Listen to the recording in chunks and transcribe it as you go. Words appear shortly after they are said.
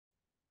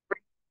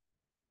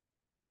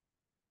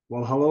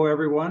Well, hello,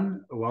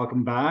 everyone.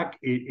 Welcome back.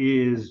 It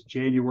is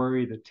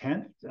January the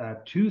 10th,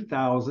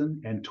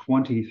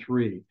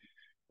 2023.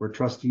 We're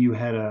trusting you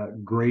had a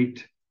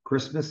great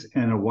Christmas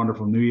and a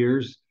wonderful New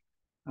Year's.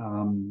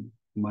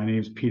 My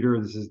name's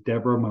Peter. This is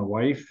Deborah, my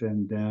wife,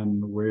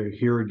 and we're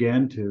here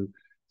again to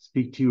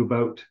speak to you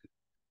about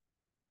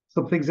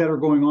some things that are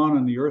going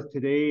on the earth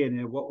today.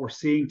 And what we're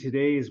seeing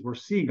today is we're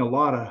seeing a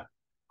lot of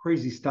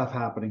crazy stuff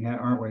happening,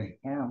 aren't we?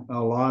 Yeah. A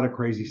lot of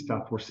crazy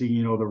stuff. We're seeing,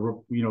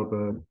 we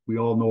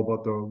all know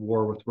about the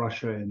war with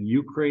Russia and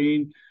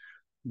Ukraine.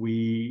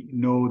 We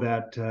know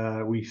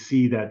that we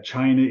see that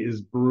China is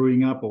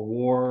brewing up a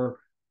war,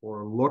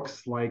 or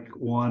looks like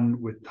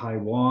one, with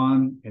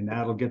Taiwan, and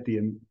that'll get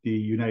the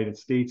United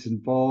States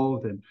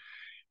involved. And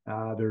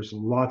there's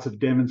lots of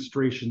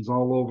demonstrations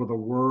all over the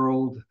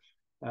world.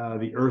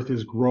 The earth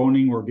is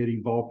groaning. We're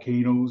getting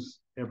volcanoes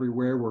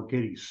everywhere. We're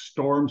getting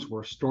storms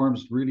where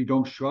storms really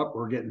don't show up.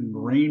 We're getting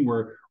rain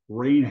where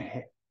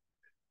rain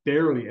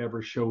barely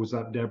ever shows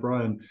up,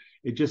 Deborah. And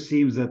it just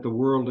seems that the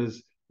world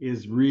is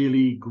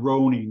really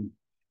groaning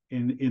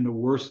in the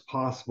worst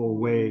possible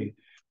way.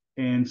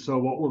 And so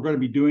what we're going to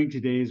be doing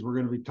today is we're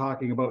going to be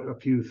talking about a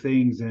few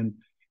things. And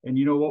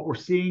what we're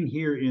seeing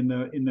here in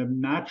the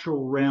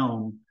natural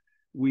realm,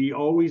 we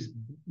always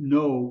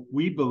know,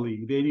 we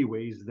believe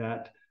anyways,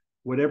 that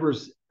whatever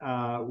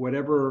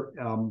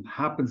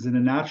happens in the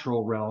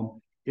natural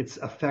realm, it's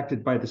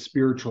affected by the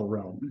spiritual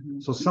realm. Mm-hmm.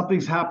 So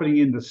something's happening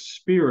in the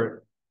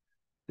spirit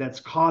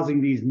that's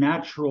causing these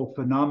natural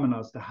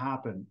phenomena to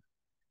happen.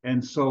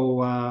 And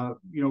so,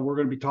 we're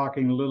going to be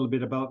talking a little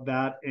bit about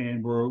that,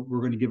 and we're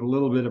going to give a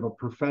little bit of a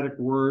prophetic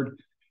word,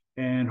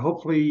 and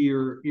hopefully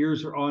your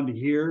ears are on to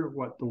hear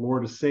what the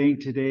Lord is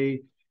saying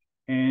today.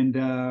 And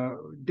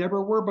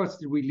Deborah, whereabouts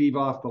did we leave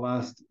off the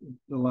last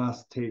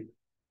tape,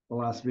 the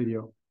last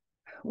video?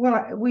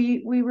 Well,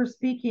 we were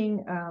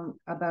speaking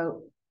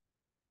about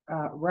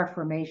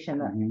reformation,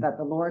 Mm-hmm. that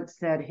the Lord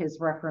said his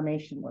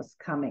reformation was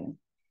coming.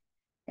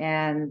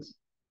 And,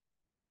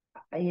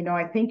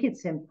 I think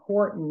it's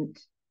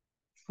important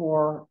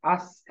for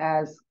us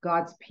as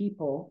God's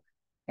people,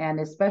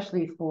 and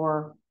especially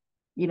for,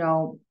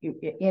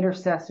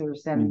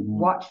 intercessors and Mm-hmm.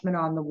 watchmen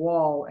on the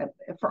wall,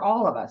 for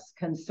all of us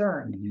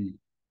concerned. Mm-hmm.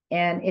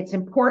 And it's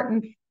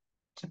important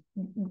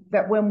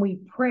that when we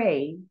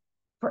pray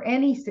for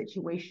any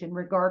situation,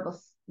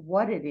 regardless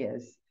what it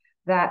is,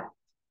 that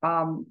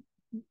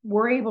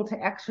we're able to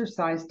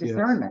exercise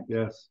discernment.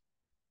 Yes.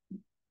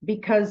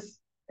 Because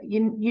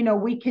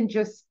we can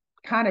just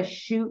kind of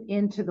shoot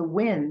into the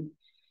wind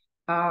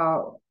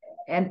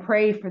and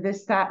pray for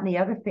this, that, and the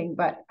other thing.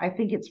 But I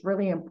think it's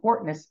really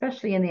important,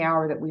 especially in the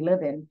hour that we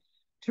live in,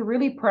 to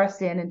really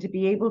press in and to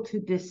be able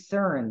to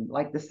discern,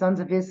 like the sons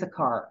of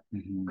Issachar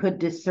Mm-hmm. could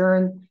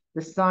discern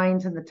the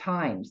signs and the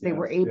times. They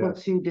were able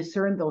Yes. to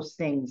discern those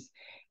things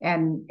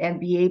and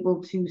be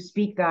able to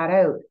speak that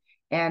out,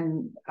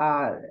 and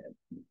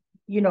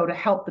to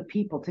help the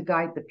people, to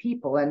guide the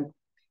people. And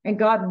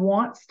God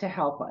wants to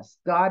help us.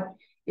 God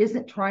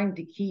isn't trying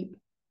to keep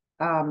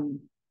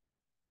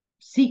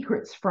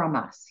secrets from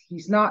us.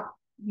 He's not,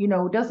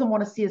 doesn't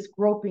want to see us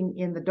groping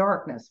in the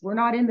darkness. We're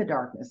not in the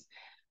darkness.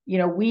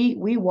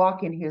 We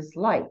walk in his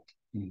light.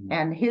 Mm-hmm.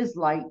 And his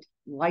light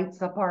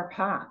lights up our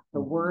path. The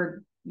mm-hmm.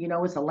 word,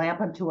 is a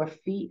lamp unto our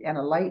feet and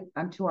a light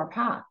unto our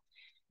path.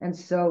 And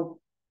so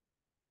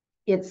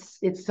it's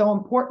so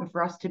important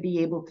for us to be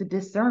able to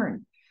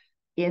discern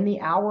in the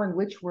hour in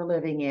which we're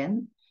living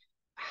in,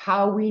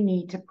 how we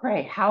need to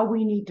pray, how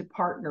we need to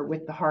partner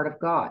with the heart of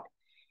God,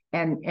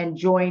 and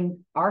join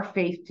our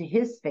faith to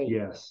his faith.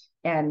 Yes.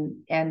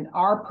 And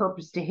our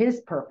purpose to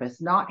his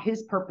purpose, not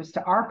his purpose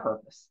to our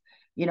purpose.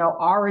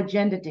 Our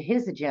agenda to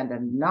his agenda,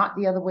 not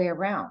the other way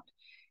around.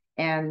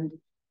 And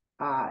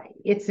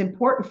it's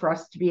important for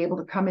us to be able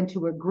to come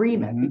into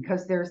agreement, mm-hmm.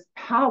 because there's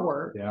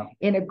power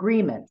in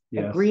agreement.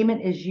 Yes.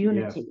 Agreement is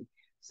unity. Yes.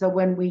 So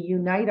when we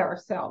unite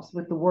ourselves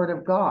with the word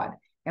of God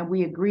and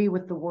we agree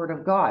with the word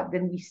of God,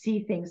 then we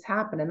see things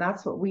happen. And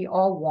that's what we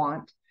all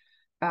want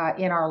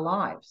in our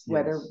lives,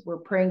 whether yes. we're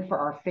praying for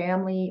our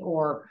family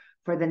or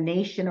for the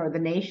nation or the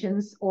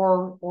nations,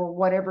 or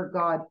whatever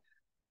God,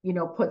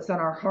 puts on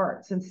our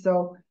hearts. And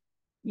so,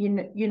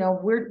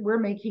 we're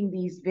making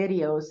these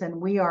videos, and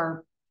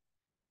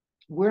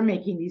we're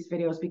making these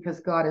videos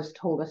because God has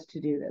told us to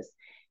do this.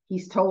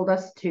 He's told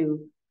us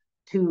to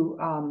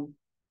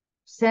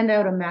send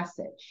out a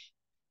message,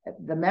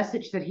 the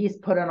message that he's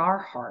put on our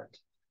heart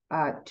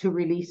to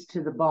release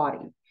to the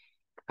body.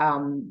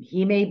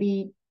 He may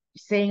be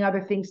saying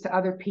other things to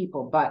other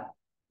people, but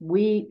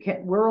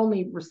we're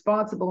only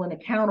responsible and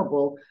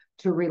accountable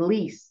to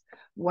release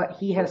what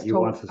he has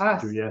told us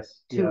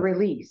to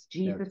release.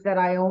 Jesus said,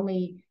 I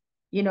only,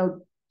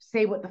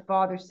 say what the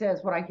Father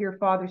says, what I hear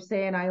Father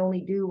say, and I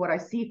only do what I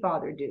see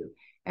Father do.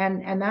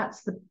 And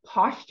that's the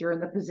posture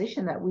and the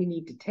position that we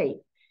need to take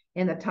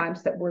in the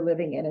times that we're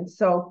living in. And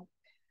so,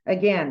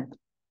 again,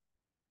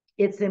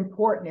 it's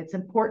important. It's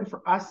important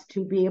for us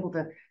to be able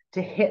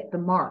to hit the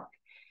mark.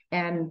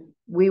 And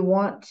we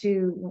want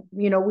to,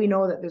 we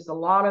know that there's a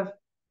lot of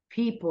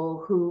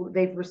people who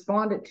they've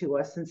responded to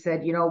us and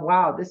said, you know,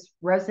 wow, this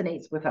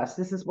resonates with us.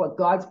 This is what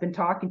God's been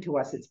talking to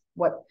us. It's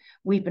what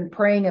we've been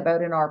praying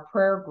about in our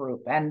prayer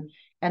group. And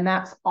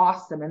that's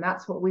awesome. And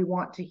that's what we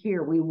want to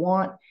hear. We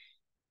want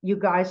you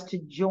guys to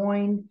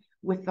join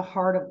with the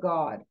heart of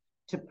God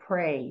to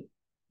pray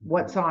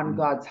what's on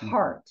God's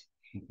heart.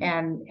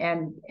 And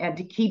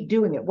to keep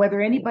doing it, whether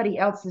anybody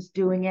else is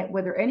doing it,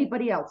 whether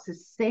anybody else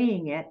is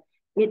saying it,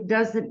 it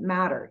doesn't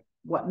matter.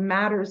 What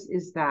matters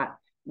is that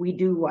we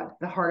do what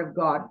the heart of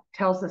God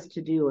tells us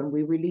to do, and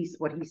we release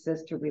what he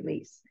says to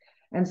release.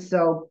 And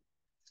so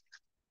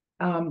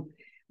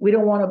we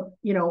don't want to,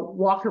 you know,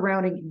 walk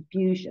around in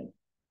confusion.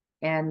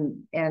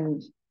 And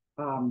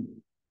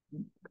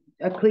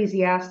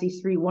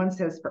Ecclesiastes 3:1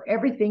 says, for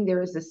everything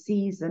there is a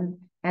season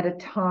and a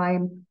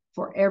time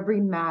for every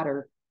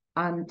matter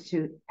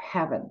unto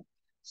heaven.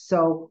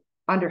 So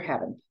under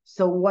heaven.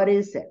 So what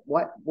is it?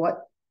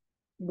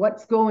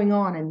 What's going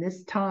on in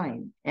this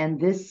time and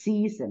this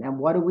season, and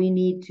what do we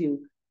need to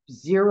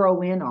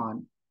zero in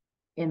on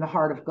in the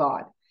heart of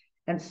God?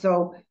 And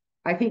so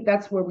I think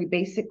that's where we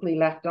basically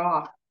left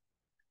off.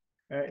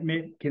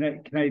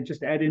 Can I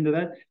just add into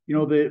that? You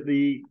know,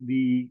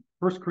 the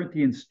 1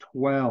 Corinthians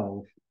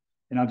 12,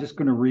 and I'm just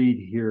going to read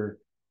here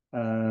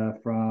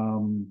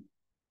from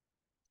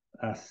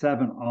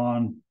 7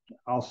 on.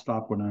 I'll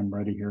stop when I'm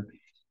ready here.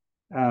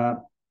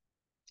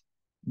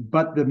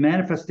 But the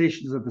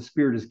manifestations of the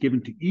Spirit is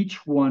given to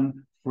each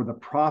one for the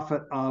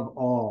profit of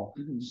all.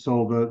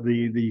 So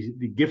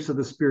the gifts of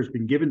the Spirit has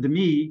been given to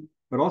me,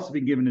 but also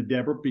been given to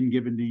Deborah, been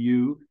given to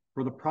you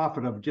for the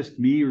profit of just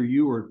me or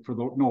you, or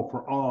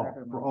for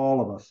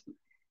all of us.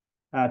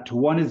 To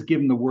one is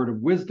given the word of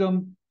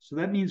wisdom. So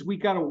that means we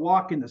got to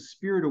walk in the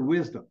spirit of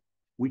wisdom.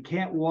 We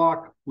can't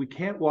walk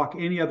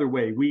any other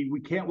way. We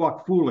can't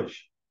walk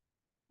foolish.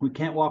 We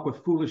can't walk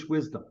with foolish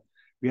wisdom.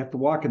 We have to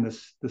walk in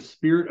the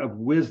spirit of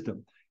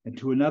wisdom. And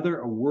to another,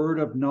 a word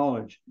of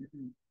knowledge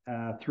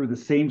through the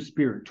same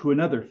Spirit. To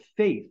another,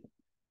 faith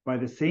by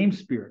the same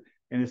Spirit.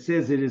 And it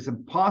says it is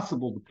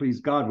impossible to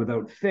please God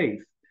without faith.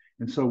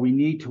 And so we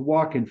need to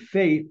walk in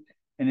faith.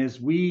 And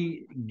as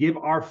we give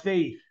our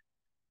faith,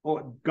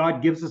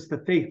 God gives us the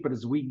faith, but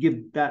as we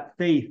give that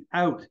faith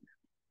out,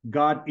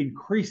 God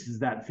increases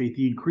that faith.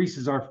 He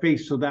increases our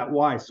faith. So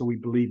we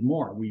believe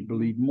more. We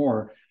believe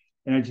more.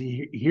 And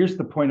here's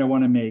the point I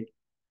want to make.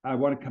 I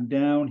want to come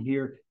down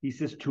here. He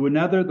says, to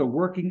another, the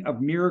working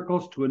of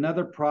miracles, to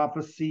another,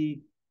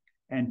 prophecy,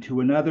 and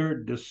to another,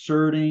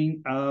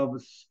 discerning of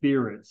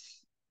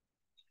spirits.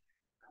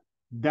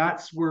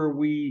 That's where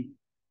we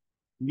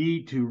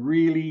need to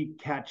really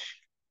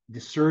catch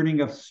discerning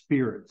of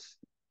spirits.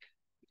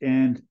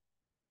 And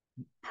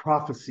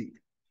prophecy.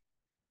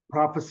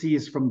 Prophecy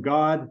is from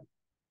God.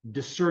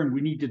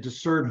 We need to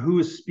discern who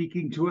is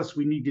speaking to us.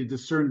 We need to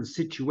discern the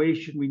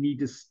situation. We need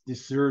to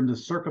discern the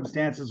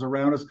circumstances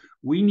around us.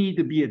 We need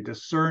to be a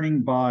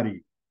discerning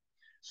body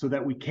so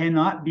that we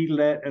cannot be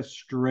led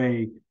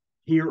astray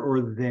here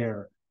or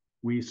there.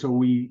 We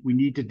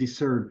need to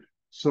discern.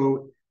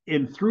 So,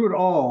 and through it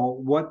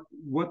all,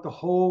 what the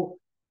whole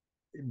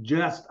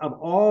gist of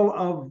all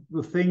of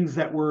the things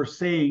that we're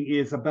saying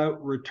is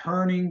about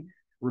repenting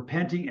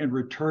and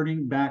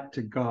returning back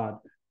to God.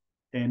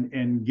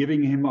 And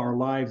giving him our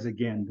lives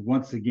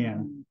once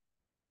again.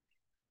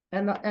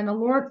 And the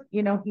Lord,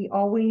 you know, he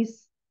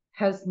always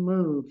has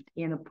moved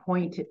in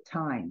appointed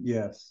times.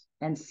 Yes.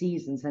 And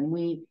seasons. And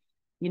we,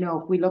 you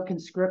know, if we look in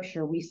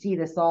scripture, we see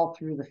this all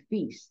through the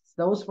feasts.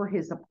 Those were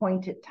his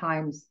appointed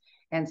times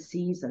and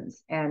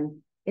seasons. And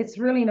it's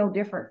really no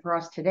different for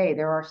us today.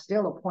 There are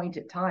still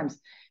appointed times.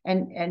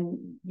 And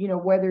you know,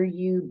 whether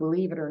you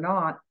believe it or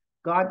not,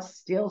 God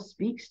still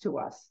speaks to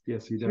us.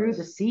 Yes, he does. Through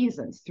the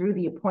seasons, through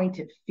the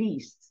appointed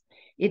feasts.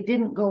 It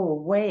didn't go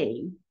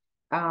away.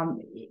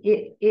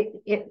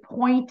 It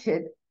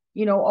pointed,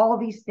 you know, all of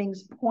these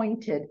things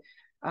pointed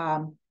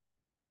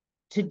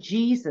to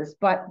Jesus,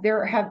 but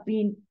there have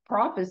been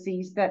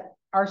prophecies that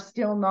are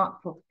still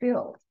not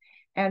fulfilled.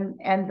 And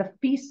the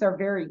feasts are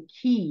very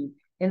key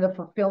in the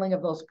fulfilling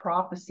of those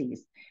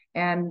prophecies.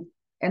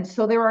 And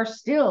so there are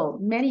still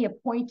many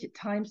appointed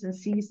times and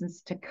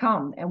seasons to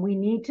come, and we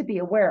need to be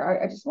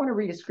aware. I just want to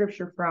read a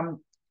scripture from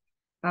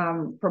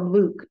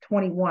Luke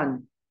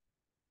 21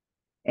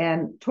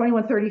 and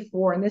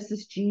 21:34, and this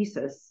is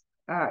Jesus.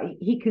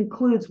 He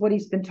concludes what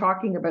he's been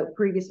talking about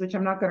previous, which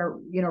I'm not going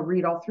to, you know,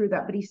 read all through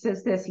that, but he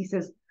says this. He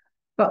says,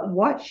 "But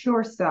watch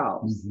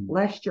yourselves,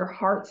 lest your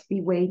hearts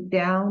be weighed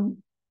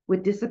down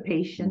with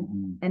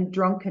dissipation and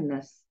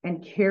drunkenness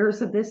and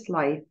cares of this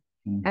life.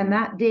 And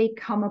that day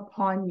come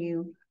upon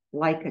you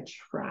like a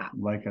trap."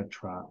 Like a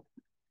trap.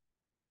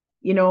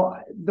 You know,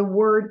 the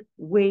word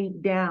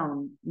weighed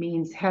down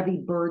means heavy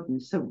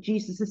burdens. So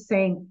Jesus is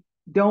saying,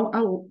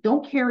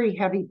 don't carry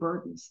heavy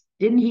burdens.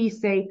 Didn't he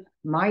say,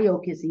 my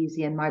yoke is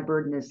easy and my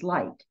burden is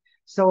light?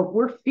 So if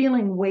we're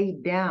feeling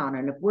weighed down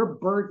and if we're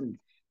burdened,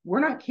 we're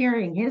not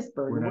carrying his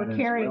burden. We're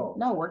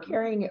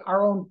carrying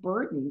our own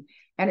burden,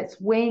 and it's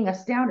weighing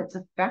us down. It's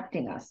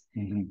affecting us.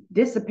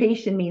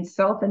 Dissipation means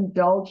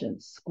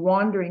self-indulgence,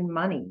 squandering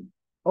money,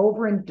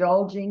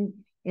 overindulging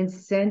in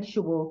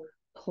sensual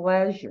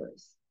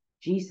pleasures.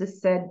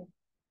 Jesus said,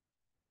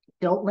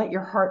 don't let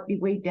your heart be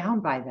weighed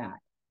down by that.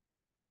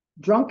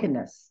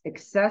 Drunkenness,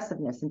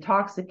 excessiveness,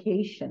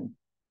 intoxication,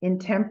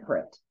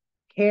 intemperate,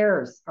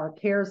 cares, our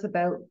cares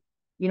about,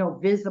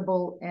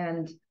 visible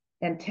and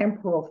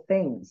temporal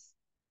things.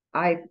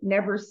 I've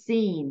never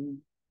seen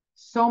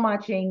so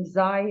much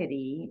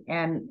anxiety,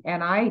 and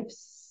I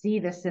see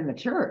this in the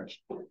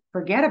church.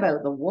 Forget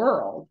about the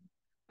world.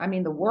 I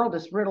mean, the world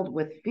is riddled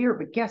with fear,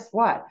 but guess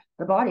what?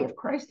 The body of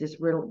Christ is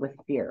riddled with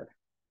fear.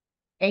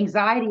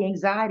 Anxiety,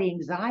 anxiety,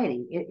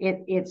 anxiety.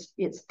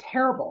 It's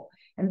terrible.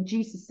 And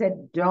Jesus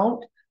said,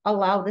 don't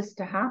allow this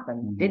to happen.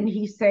 Mm-hmm. Didn't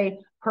he say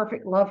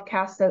perfect love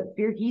casts out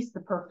fear? He's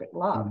the perfect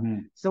love. Mm-hmm.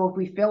 So if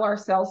we fill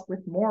ourselves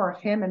with more of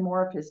him and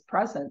more of his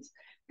presence,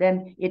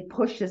 then it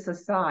pushes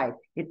aside,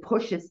 it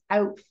pushes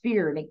out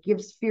fear, and it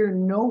gives fear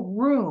no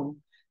room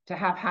to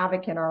have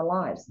havoc in our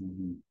lives.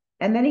 Mm-hmm.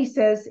 And then he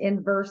says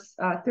in verse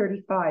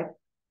 35,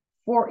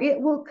 for it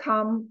will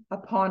come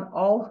upon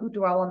all who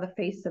dwell on the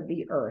face of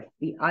the earth,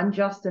 the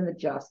unjust and the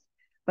just,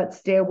 but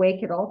stay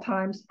awake at all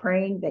times,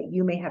 praying that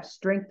you may have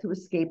strength to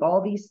escape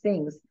all these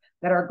things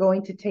that are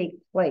going to take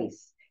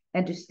place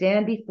and to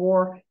stand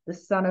before the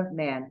Son of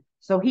Man.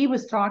 So he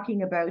was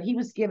talking about, he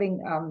was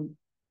giving,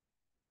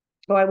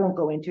 I won't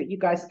go into it. You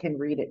guys can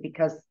read it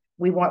because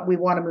we want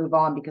to move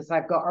on, because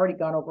I've already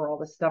gone over all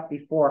this stuff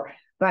before,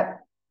 but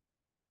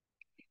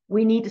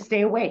we need to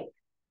stay awake,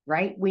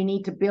 right? We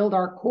need to build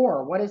our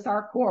core. What is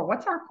our core?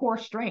 What's our core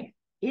strength?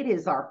 It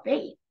is our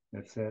faith.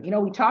 That's it.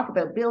 We talk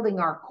about building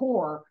our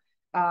core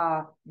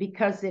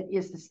because it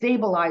is the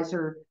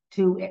stabilizer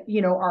to,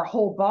 our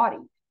whole body.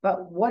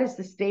 But what is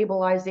the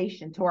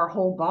stabilization to our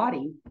whole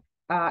body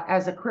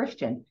as a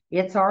Christian?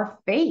 It's our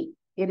faith.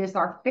 It is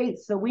our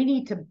faith. So we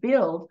need to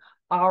build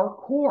our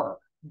core,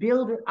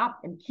 build it up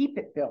and keep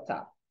it built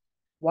up.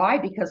 Why?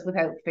 Because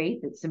without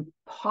faith, it's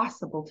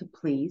impossible to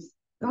please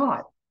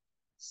God.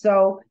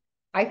 So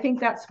I think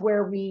that's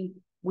where we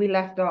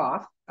left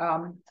off.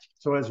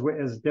 So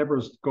as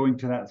Deborah's going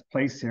to that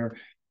place here,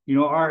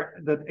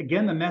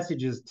 the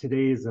message is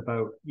today is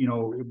about,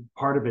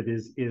 part of it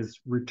is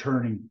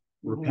returning,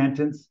 mm-hmm.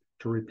 repentance,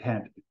 to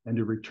repent and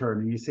to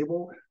return. And you say,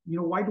 well,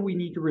 why do we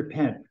need to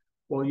repent?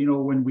 Well,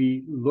 when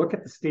we look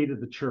at the state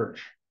of the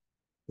church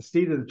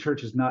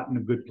is not in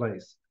a good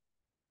place.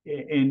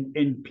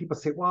 And people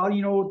say,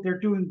 well, they're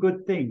doing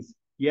good things.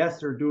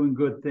 Yes, they're doing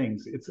good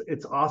things.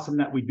 It's awesome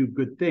that we do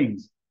good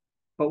things.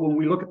 But when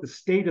we look at the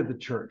state of the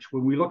church,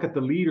 when we look at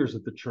the leaders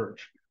of the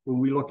church, when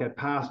we look at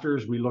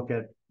pastors, we look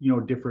at,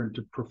 different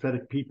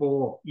prophetic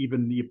people,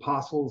 even the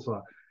apostles,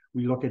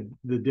 we look at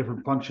the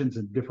different functions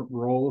and different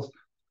roles,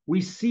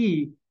 we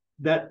see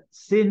that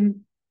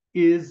sin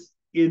is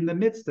in the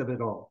midst of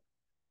it all.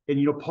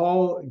 And,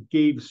 Paul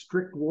gave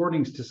strict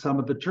warnings to some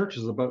of the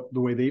churches about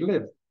the way they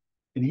lived.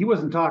 And he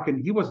wasn't talking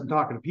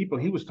to people,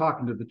 he was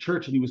talking to the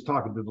church, and he was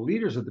talking to the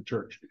leaders of the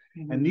church.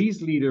 Mm-hmm. And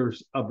these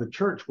leaders of the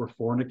church were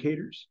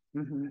fornicators.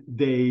 Mm-hmm.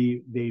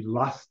 They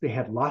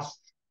had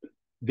lust,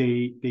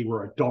 they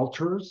were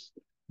adulterers,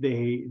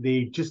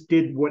 they just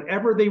did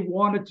whatever they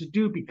wanted to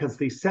do because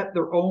they set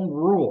their own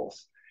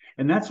rules.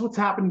 And that's what's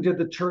happening to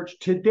the church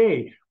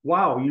today.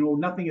 Wow,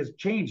 nothing has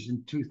changed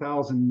in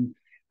 2,000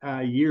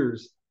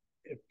 years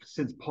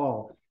since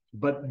Paul.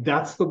 But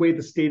that's the way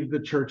the state of the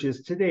church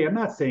is today. I'm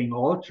not saying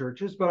all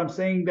churches, but I'm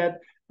saying that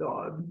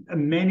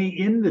many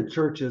in the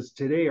churches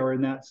today are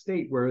in that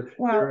state where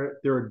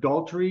there are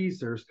adulteries,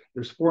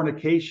 there's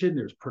fornication,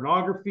 there's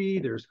pornography,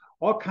 there's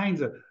all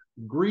kinds of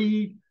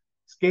greed,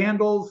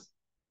 scandals,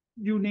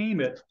 you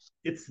name it,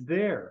 it's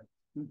there.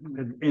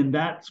 Mm-hmm. And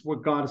that's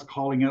what God is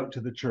calling out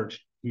to the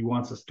church. He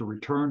wants us to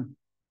return,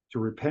 to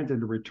repent and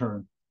to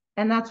return.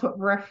 And that's what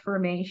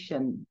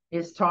Reformation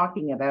is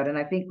talking about. And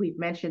I think we've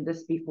mentioned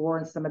this before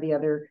in some of the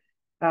other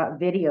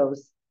videos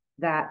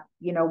that,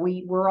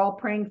 we're all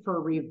praying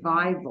for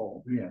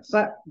revival. Yes.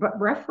 But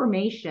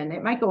Reformation,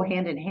 it might go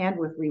hand in hand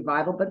with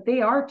revival, but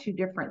they are two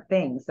different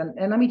things. And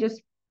let me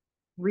just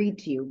read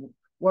to you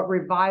what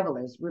revival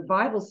is.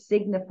 Revival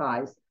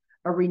signifies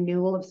a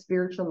renewal of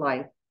spiritual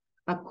life,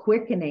 a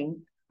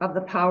quickening of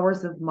the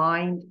powers of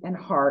mind and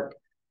heart,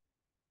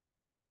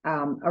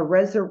 a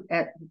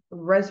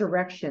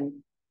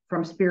resurrection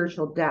from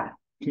spiritual death.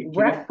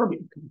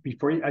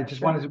 Before you, I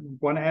just want to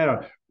add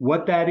on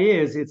what that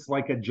is. It's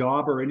like a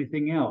job or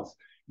anything else.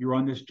 You're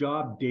on this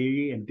job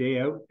day in, day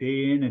out,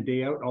 day in and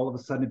day out. All of a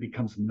sudden it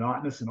becomes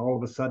monotonous, and all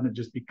of a sudden it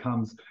just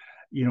becomes,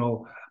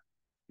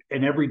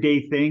 an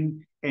everyday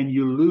thing, and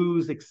you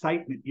lose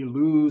excitement. You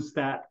lose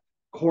that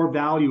core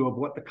value of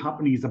what the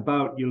company is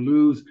about. You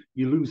lose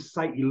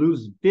sight, you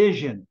lose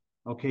vision.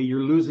 Okay,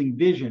 you're losing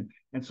vision.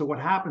 And so what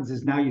happens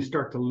is now you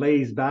start to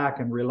laze back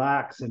and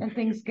relax, and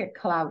things get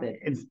clouded.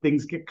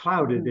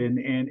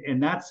 Mm-hmm.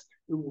 And that's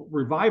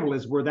revival,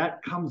 is where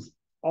that comes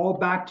all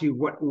back to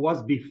what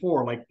was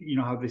before. Like,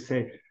 how they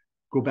say,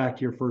 go back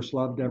to your first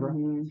love, Deborah.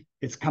 Mm-hmm.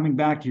 It's coming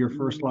back to your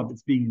first love.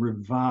 It's being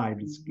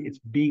revived. It's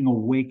being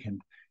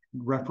awakened.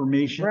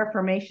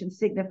 Reformation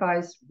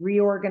signifies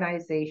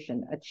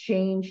reorganization, a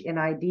change in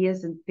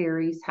ideas and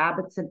theories,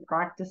 habits and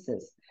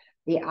practices,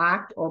 the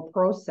act or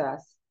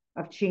process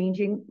of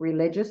changing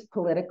religious,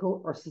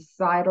 political, or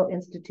societal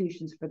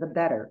institutions for the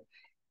better.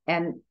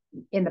 And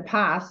in the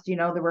past,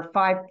 there were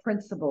 5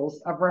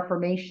 principles of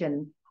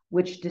Reformation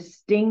which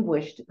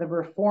distinguished the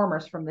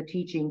reformers from the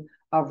teaching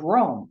of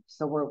Rome.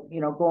 So we're,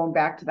 going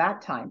back to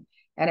that time.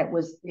 And it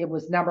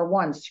was number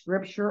 1,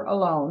 Scripture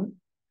alone,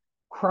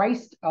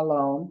 Christ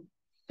alone,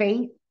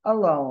 faith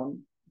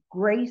alone,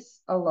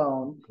 grace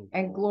alone,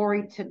 and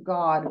glory to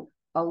God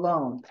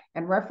alone.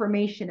 And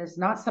Reformation is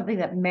not something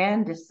that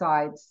man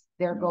decides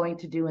they're going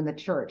to do in the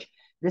church.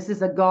 This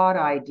is a God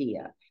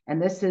idea,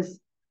 and this is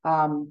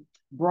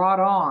brought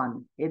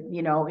on.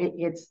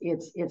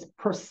 It's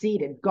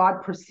proceeded.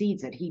 God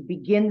precedes it. He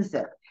begins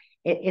it.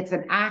 It's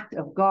an act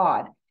of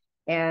God,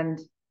 and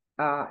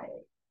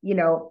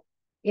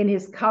in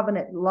His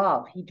covenant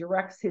love, He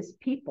directs His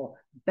people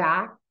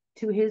back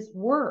to His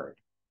word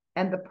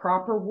and the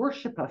proper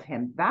worship of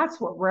Him. That's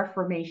what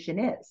Reformation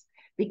is.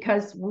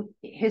 Because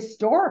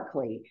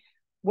historically,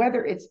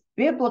 whether it's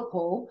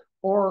biblical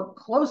or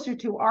closer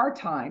to our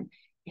time,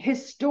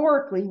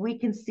 historically, we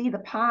can see the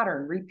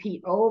pattern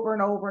repeat over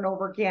and over and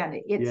over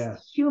again.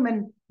 It's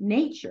human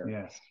nature.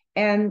 Yes.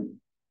 And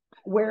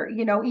where,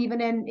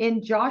 even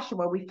in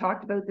Joshua, we've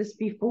talked about this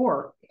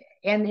before,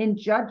 and in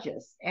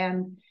Judges,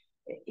 and,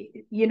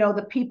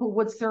 the people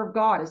would serve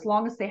God as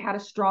long as they had a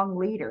strong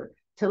leader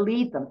to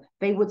lead them.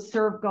 They would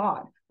serve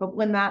God. But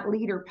when that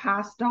leader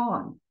passed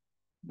on,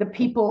 the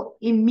people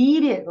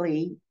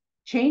immediately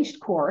changed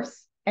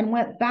course and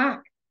went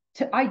back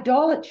to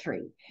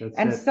idolatry.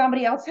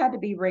 Somebody else had to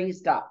be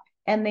raised up,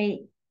 and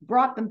they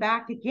brought them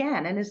back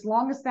again. And as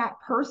long as that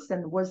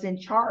person was in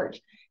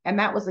charge, and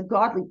that was a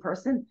godly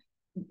person,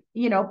 but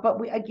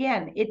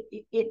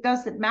it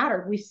doesn't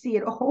matter. We see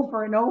it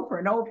over and over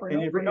and over and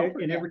over and over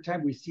again. And every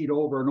time we see it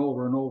over and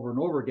over and over and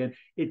over again,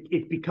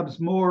 it becomes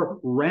more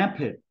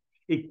rampant.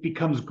 It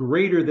becomes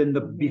greater than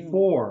the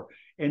before.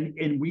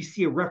 And we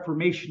see a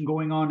reformation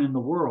going on in the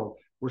world.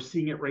 We're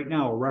seeing it right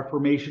now, a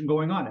reformation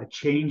going on, a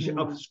change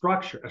of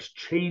structure, a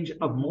change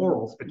of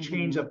morals, a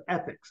change of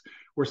ethics.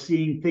 We're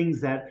seeing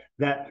things that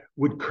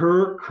would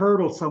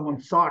curdle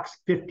someone's socks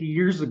 50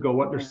 years ago,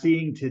 what they're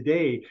seeing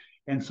today.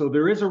 And so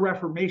there is a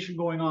reformation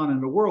going on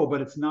in the world, but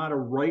it's not a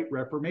right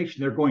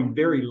reformation. They're going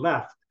very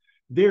left,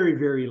 very,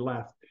 very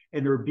left.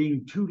 And they're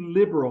being too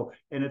liberal,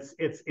 and it's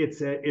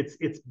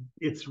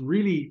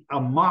really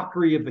a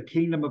mockery of the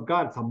kingdom of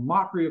God. It's a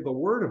mockery of the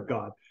word of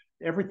God.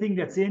 Everything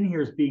that's in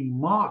here is being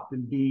mocked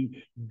and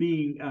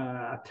being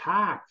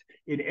attacked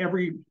in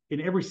every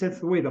sense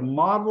of the way. The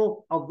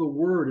model of the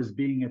word is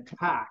being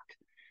attacked.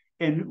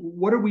 And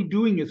what are we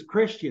doing as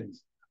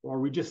Christians? Are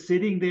we just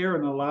sitting there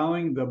and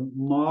allowing the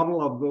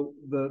model of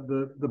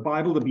the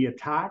Bible to be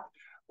attacked?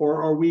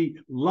 Or are we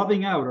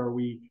loving out? Are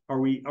we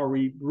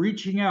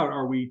reaching out?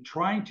 Are we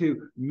trying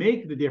to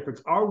make the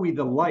difference? Are we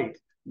the light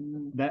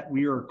that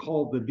we are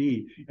called to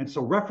be? And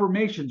so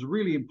Reformation is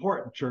really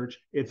important, church.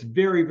 It's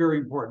very, very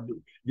important.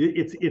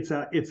 It's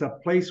a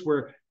place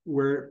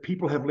where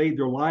people have laid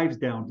their lives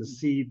down to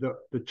see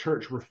the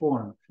church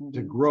reform,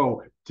 to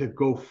grow, to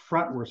go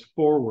frontwards,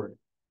 forward.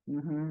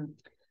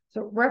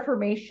 So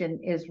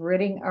Reformation is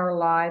ridding our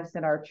lives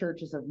and our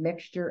churches of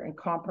mixture and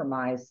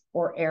compromise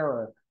or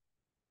error.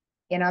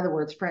 In other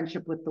words,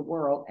 friendship with the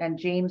world. And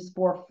James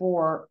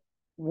 4:4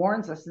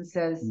 warns us and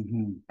says,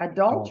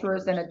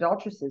 adulterers and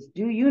adulteresses,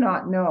 do you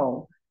not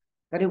know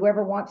that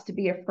whoever wants to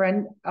be a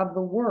friend of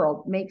the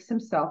world makes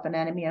himself an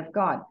enemy of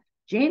God?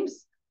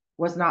 James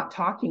was not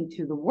talking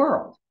to the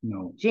world.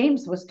 No.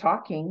 James was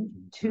talking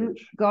to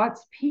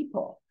God's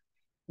people.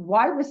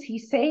 Why was he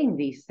saying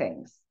these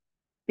things?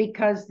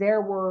 Because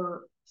there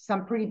were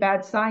some pretty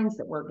bad signs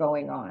that were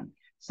going on.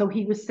 So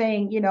he was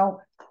saying,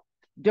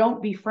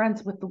 don't be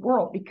friends with the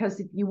world, because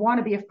if you want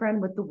to be a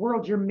friend with the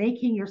world, you're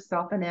making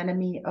yourself an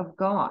enemy of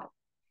God.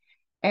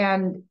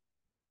 And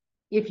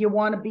if you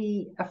want to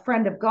be a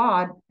friend of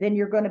God, then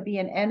you're going to be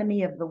an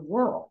enemy of the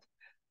world.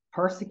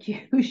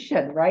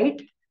 Persecution,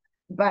 right?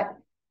 But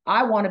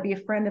I want to be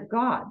a friend of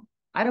God.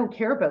 I don't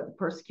care about the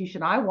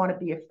persecution. I want to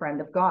be a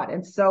friend of God.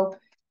 And so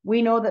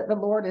we know that the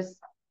Lord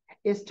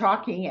is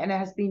talking and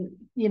has been,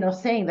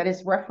 saying that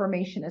His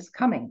reformation is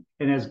coming.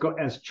 And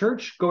as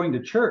church, going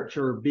to church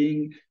or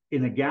being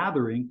in a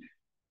gathering,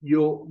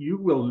 you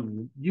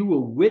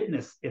will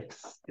witness if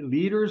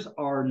leaders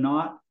are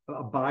not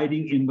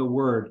abiding in the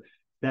word,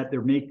 that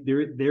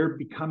they're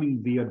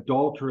becoming the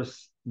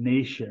adulterous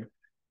nation.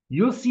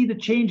 You'll see the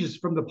changes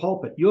from the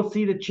pulpit. You'll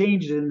see the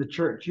changes in the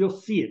church. You'll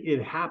see it.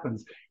 It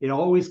happens. It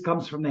always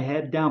comes from the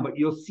head down, but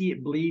you'll see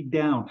it bleed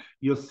down.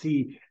 You'll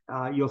see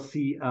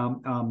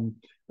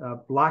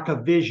lack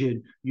of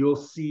vision. You'll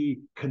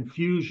see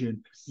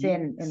confusion.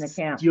 Sin in the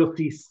camp. You'll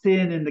see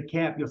sin in the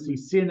camp. You'll see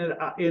sin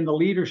in the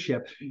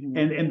leadership,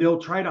 and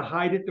they'll try to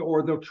hide it,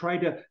 or they'll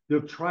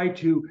try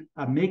to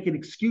make an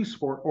excuse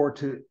for it, or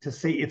to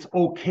say it's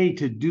okay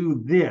to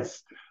do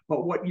this.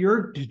 But what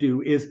you're to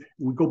do is,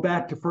 we go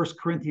back to 1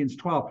 Corinthians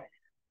 12.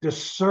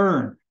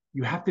 discern.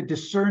 You have to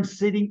discern,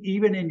 sitting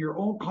even in your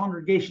own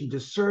congregation,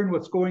 discern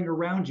what's going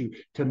around you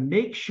to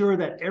make sure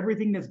that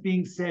everything that's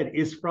being said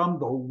is from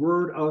the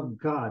word of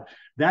God.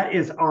 That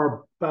is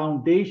our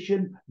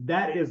foundation.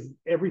 That is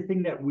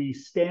everything that we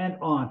stand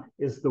on,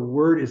 is the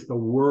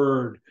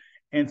word.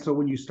 And so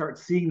when you start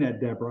seeing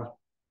that, Deborah,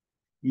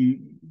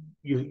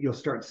 you'll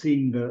start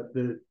seeing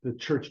the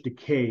church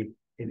decay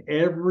in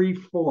every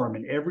form,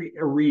 in every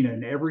arena,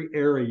 in every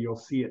area. You'll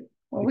see it.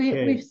 Well,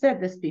 we've said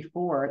this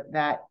before,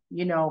 that,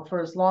 you know,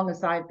 for as long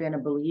as I've been a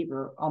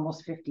believer,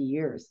 almost 50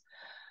 years,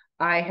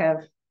 I have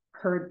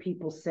heard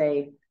people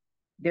say,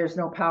 there's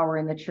no power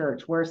in the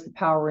church. Where's the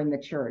power in the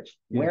church?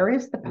 Yeah. Where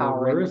is the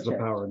power in the church? Where is the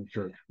power in the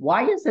church?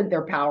 Why isn't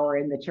there power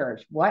in the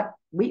church? What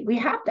we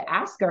have to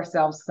ask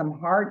ourselves some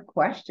hard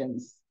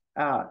questions,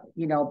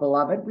 you know,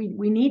 beloved.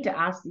 We need to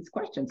ask these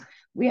questions.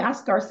 We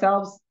ask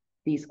ourselves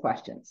these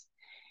questions.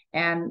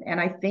 And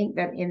I think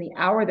that in the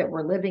hour that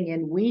we're living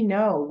in, we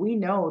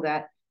know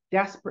that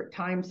desperate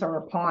times are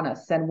upon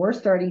us. And we're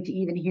starting to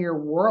even hear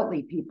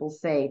worldly people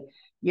say,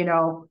 you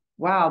know,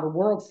 wow, the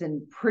world's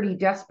in pretty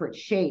desperate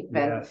shape,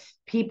 and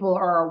people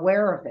are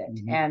aware of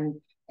it. Mm-hmm.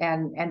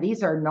 And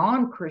these are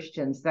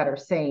non-Christians that are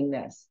saying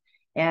this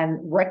and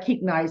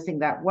recognizing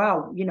that,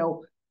 wow, you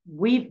know,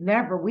 we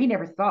never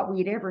thought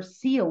we'd ever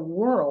see a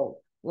world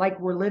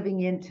like we're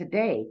living in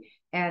today.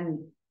 And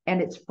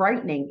it's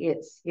frightening.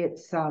 It's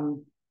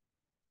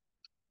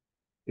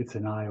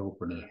an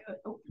eye-opener.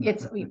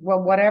 It's,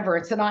 well, whatever,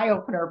 it's an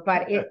eye-opener,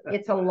 but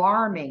it's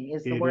alarming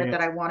is the word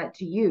that I wanted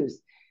to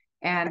use.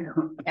 And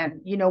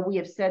you know, we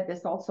have said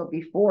this also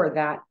before,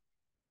 that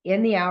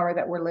in the hour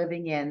that we're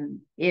living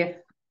in, if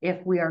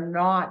we are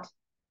not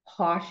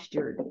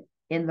postured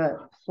in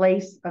the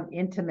place of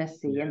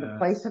intimacy, in the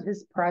place of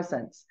his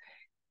presence,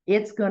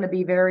 it's going to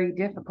be very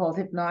difficult,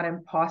 if not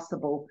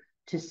impossible,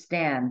 to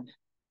stand.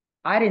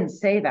 I didn't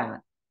say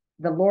that.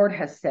 The Lord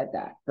has said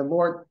that. The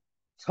Lord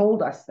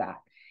told us that.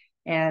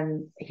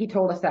 And he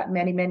told us that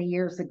many, many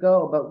years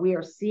ago, but we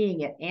are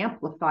seeing it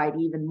amplified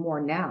even more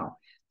now.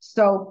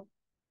 So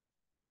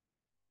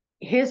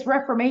his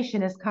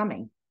reformation is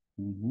coming.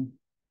 Mm-hmm.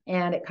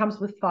 And it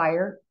comes with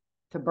fire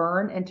to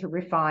burn and to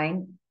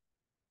refine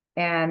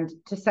and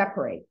to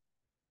separate,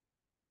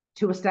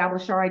 to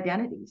establish our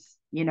identities.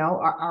 You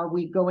know, are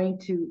we going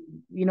to,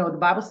 you know, the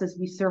Bible says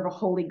we serve a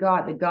holy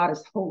God, that God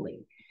is holy.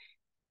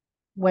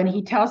 When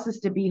he tells us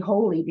to be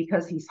holy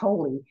because he's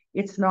holy,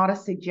 it's not a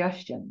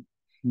suggestion.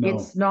 No.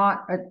 It's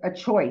not a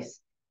choice.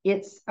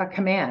 It's a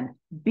command.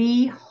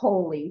 Be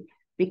holy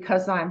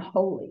because I'm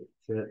holy.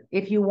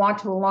 If you want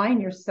to align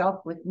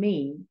yourself with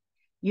me,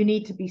 you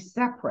need to be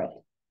separate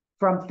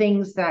from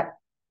things that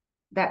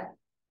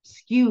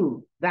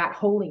skew that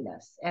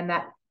holiness and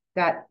that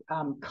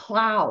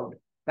cloud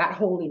that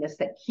holiness,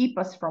 that keep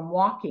us from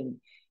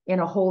walking in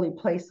a holy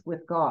place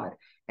with God.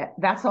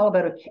 That's all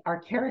about our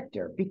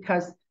character,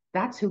 because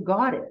that's who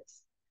God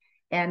is.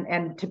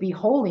 And to be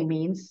holy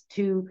means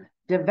to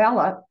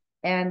develop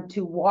and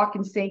to walk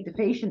in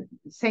sanctification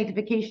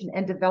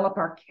and develop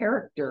our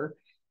character,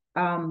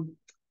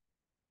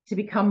 to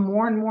become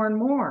more and more and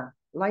more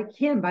like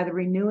him by the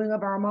renewing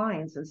of our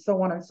minds, and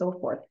so on and so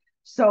forth.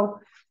 So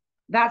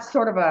that's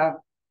sort of a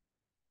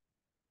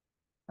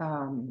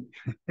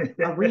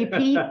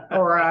repeat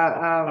or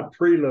a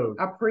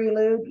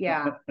prelude.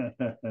 Yeah.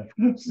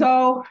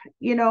 So,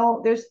 you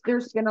know,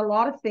 there's been a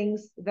lot of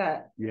things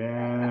that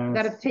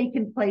have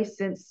taken place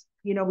since,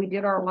 you know, we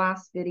did our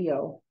last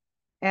video,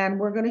 and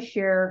we're going to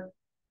share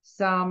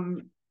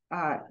some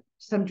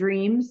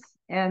dreams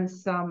and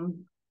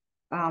some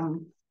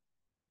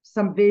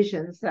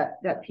visions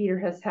that Peter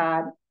has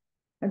had,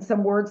 and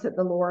some words that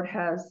the Lord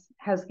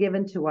has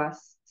given to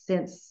us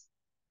since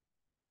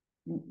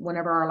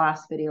whenever our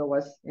last video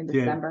was, in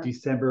December.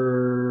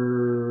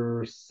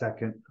 December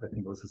 2nd, I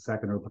think it was the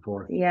 2nd or the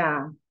 4th.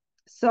 Yeah.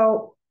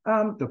 So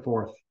the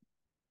 4th.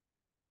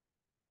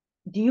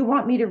 Do you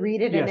want me to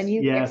read it and then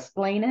you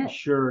explain it?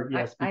 Sure.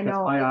 Yes. I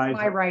know it's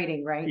my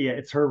writing, right? Yeah,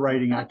 it's her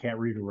writing. I can't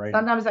read her writing.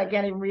 Sometimes I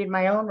can't even read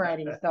my own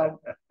writing, so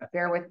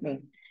bear with me.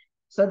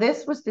 So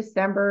this was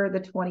December the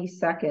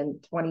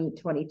 22nd,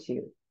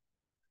 2022.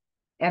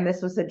 And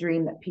this was a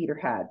dream that Peter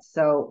had.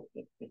 So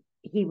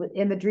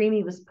in the dream,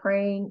 he was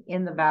praying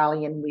in the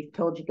valley. And we've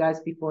told you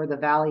guys before, the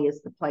valley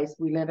is the place.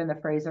 We live in the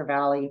Fraser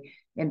Valley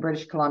in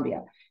British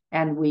Columbia.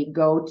 And we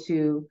go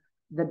to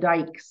the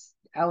dikes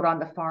out on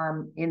the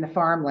farm, in the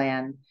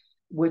farmland,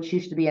 which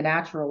used to be a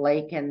natural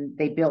lake. And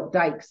they built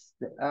dikes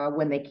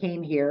when they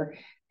came here.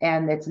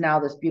 And it's now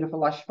this beautiful,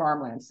 lush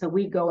farmland. So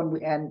we go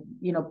and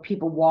you know,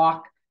 people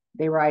walk.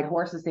 They ride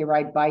horses, they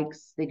ride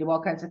bikes, they do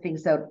all kinds of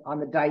things out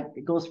on the dike.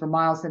 It goes for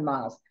miles and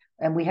miles.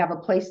 And we have a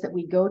place that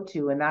we go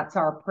to, and that's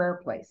our prayer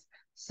place.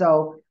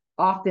 So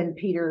often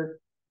Peter,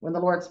 when the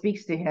Lord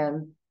speaks to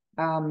him,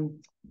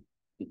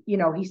 you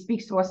know, he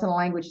speaks to us in a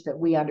language that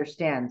we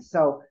understand.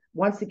 So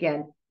once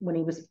again, when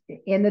he was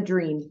in the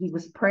dream, he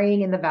was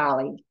praying in the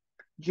valley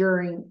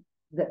during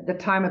the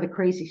time of the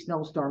crazy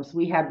snowstorms.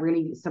 We had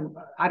really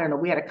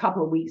we had a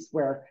couple of weeks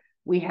where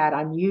we had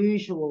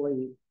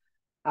unusually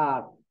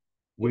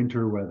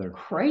winter weather.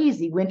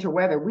 Crazy winter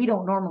weather. We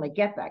don't normally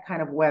get that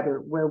kind of weather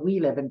where we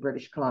live in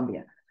British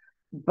Columbia,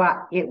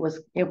 but it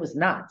was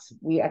nuts.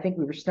 I think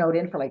we were snowed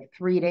in for like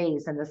 3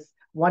 days, and this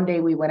one day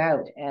we went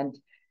out. And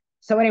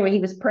so anyway, he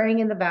was praying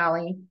in the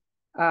valley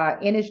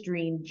in his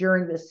dream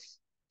during this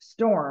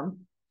storm,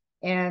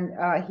 and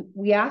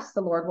we asked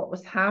the Lord what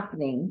was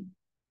happening.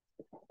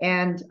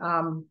 And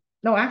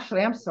no,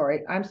 actually, I'm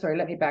sorry.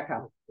 Let me back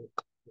up.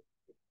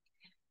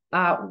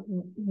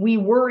 We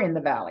were in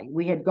the valley.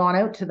 We had gone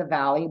out to the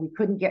valley. We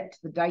couldn't get to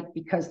the dike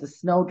because the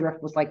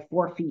snowdrift was like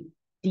 4 feet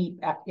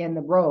deep in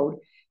the road.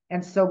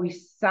 And so we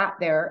sat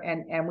there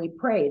and we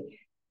prayed.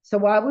 So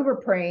while we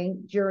were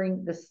praying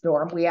during the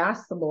storm, we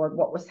asked the Lord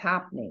what was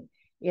happening.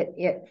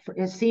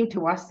 It seemed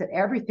to us that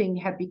everything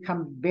had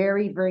become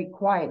very, very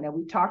quiet. Now,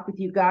 we talked with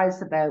you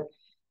guys about,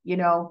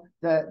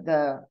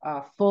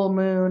 the full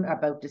moon,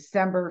 about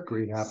December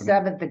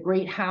 7th, the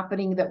great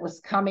happening that was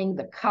coming,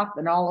 the cup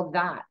and all of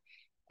that.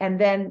 And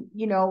then,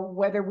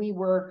 whether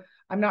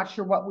I'm not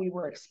sure what we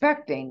were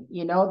expecting.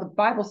 The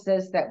Bible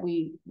says that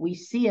we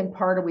see in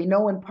part, and we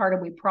know in part,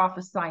 and we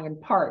prophesy in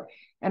part.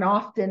 And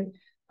often,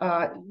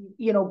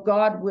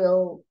 God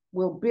will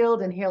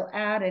build, and he'll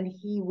add, and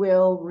he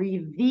will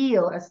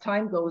reveal as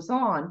time goes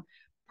on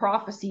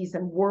prophecies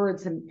and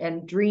words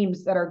and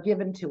dreams that are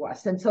given to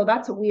us. And so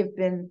that's what we have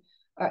been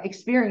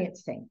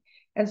experiencing.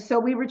 And so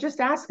we were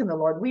just asking the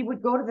Lord. We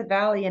would go to the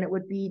valley and it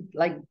would be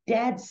like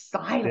dead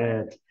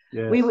silent.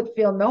 Yes. We would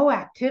feel no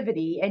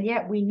activity, and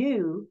yet we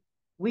knew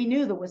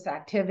there was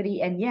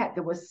activity, and yet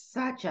there was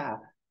such a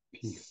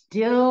peace.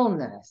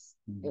 Stillness.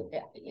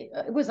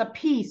 It was a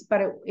peace, but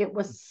it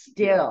was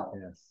still.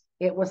 Yes.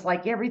 It was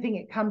like everything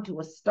had come to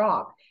a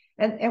stop,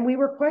 and we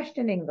were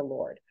questioning the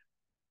Lord,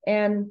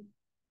 and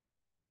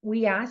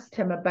we asked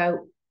him about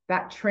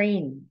that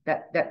train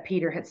that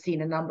Peter had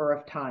seen a number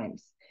of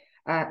times,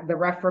 the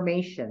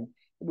Reformation.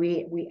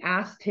 We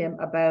asked him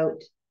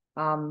about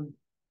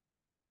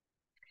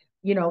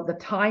the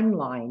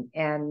timeline,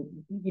 and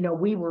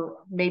we were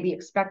maybe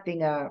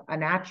expecting a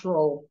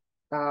natural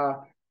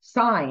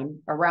sign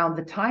around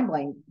the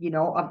timeline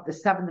of the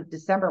 7th of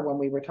December when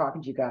we were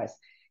talking to you guys.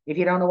 If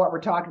you don't know what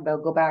we're talking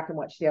about, go back and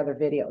watch the other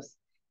videos.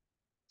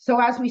 So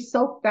as we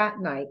soaked that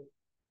night,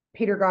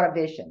 Peter got a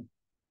vision,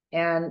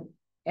 and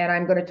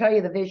I'm going to tell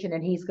you the vision,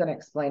 and he's going to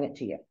explain it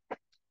to you.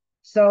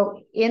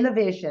 So in the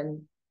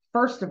vision,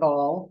 first of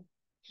all,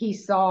 he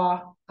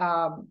saw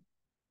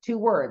 2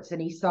 words,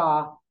 and he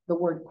saw the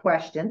word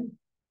question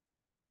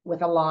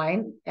with a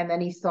line, and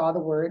then he saw the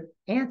word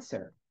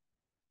answer.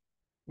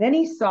 Then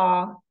he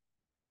saw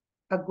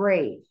a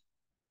grave,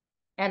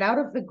 and out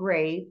of the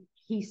grave,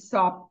 he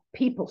saw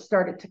people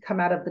started to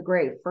come out of the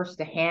grave, first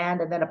a hand,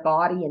 and then a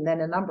body, and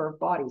then a number of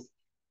bodies.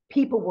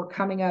 People were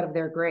coming out of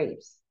their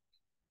graves.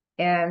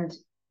 And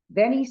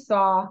then he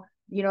saw,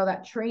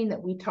 that train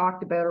that we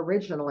talked about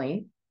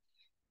originally.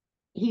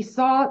 He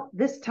saw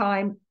this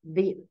time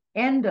the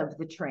end of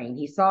the train.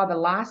 He saw the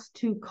last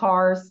 2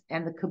 cars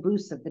and the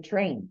caboose of the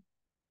train.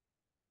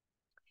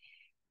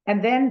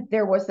 And then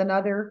there was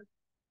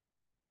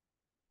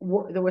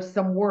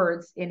some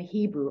words in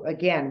Hebrew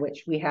again,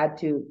 which we had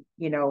to,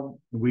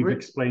 we've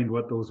explained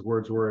what those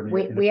words were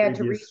in we had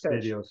to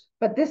research videos.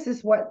 But this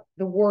is what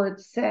the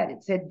word said.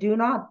 It said, "Do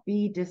not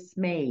be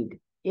dismayed.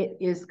 It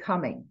is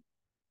coming."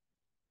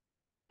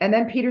 And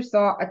then Peter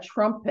saw a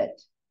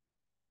trumpet,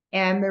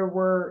 and there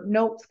were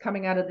notes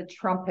coming out of the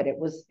trumpet. It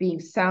was being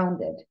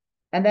sounded.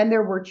 And then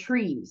there were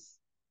trees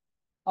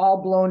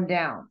all blown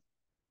down.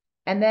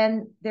 And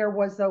then there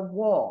was a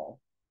wall.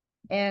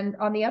 And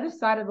on the other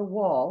side of the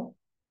wall,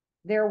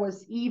 there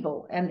was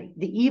evil. And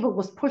the evil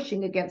was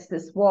pushing against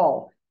this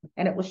wall.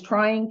 And it was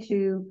trying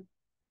to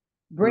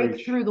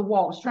break through the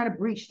wall. It was trying to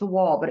breach the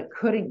wall, but it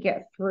couldn't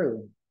get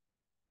through.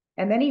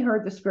 And then he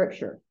heard the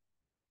scripture,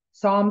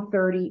 Psalm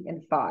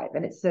 30:5.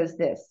 And it says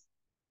this: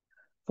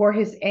 "For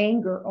his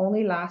anger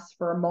only lasts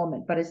for a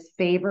moment, but his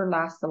favor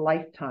lasts a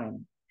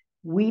lifetime.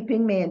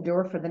 Weeping may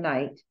endure for the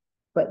night,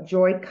 but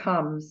joy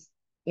comes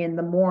in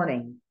the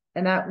morning."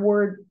 And that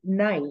word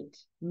night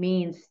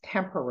means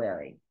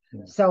temporary.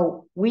 Yeah.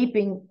 So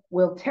weeping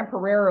will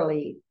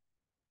temporarily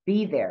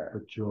be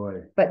there.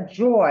 But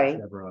joy,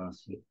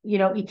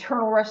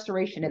 eternal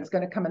restoration, it's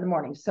going to come in the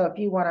morning. So if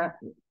you want to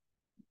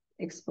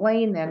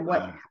explain then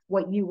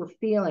what you were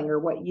feeling, or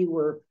what you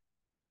were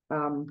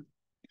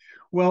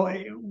Well,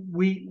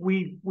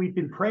 we've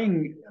been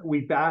praying.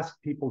 We've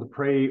asked people to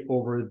pray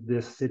over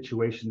this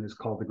situation that's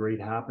called the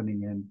Great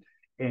Happening,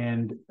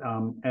 and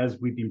as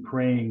we've been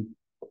praying,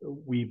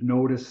 we've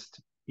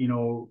noticed,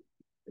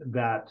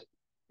 that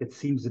it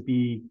seems to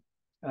be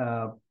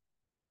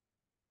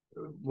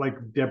like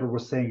Deborah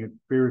was saying, it's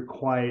very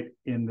quiet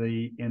in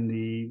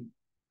the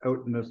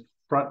out in the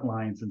front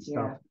lines and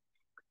stuff. Yeah.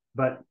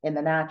 But in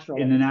the natural,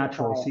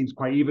 it seems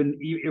quiet.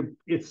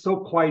 It's so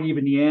quiet,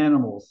 even the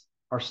animals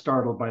are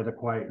startled by the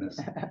quietness,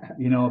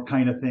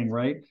 kind of thing,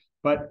 right?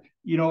 But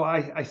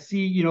I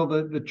see,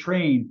 the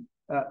train,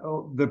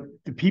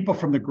 the people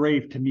from the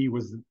grave, to me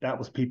was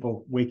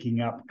people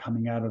waking up,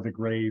 coming out of the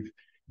grave,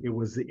 It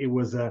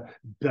was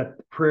that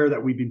prayer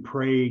that we've been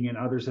praying and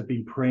others have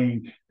been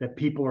praying, that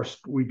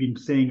we've been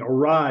saying,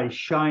 arise,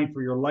 shine,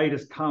 for your light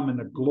has come and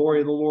the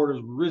glory of the Lord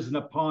has risen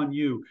upon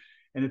you.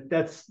 And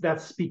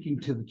that's speaking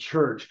to the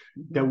church,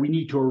 that we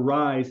need to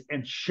arise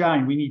and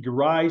shine. We need to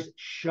rise,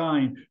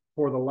 shine,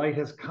 for the light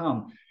has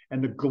come.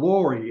 And the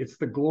glory, it's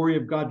the glory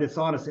of God that's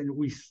on us. And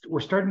we're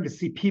starting to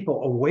see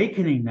people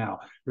awakening now.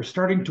 They're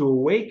starting to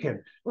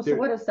awaken. Well, so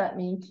what does that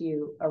mean to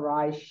you?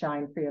 Arise,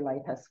 shine, for your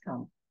light has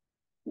come.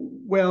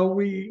 Well,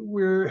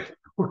 we're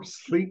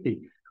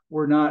sleeping.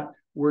 We're not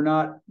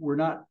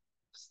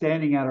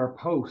standing at our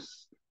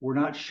posts. We're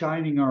not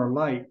shining our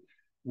light.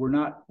 We're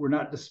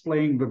not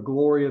displaying the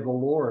glory of the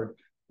Lord.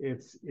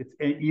 It's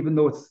even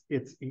though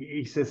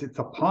he says it's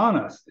upon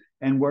us,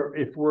 and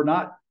if we're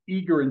not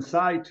eager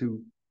inside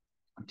to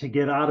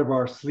get out of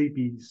our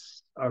sleepy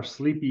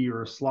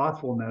or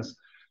slothfulness,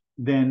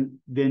 then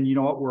you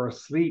know what, we're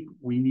asleep.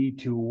 We need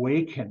to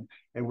awaken,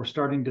 and we're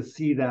starting to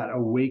see that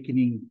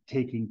awakening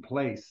taking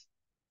place.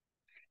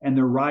 And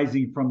they're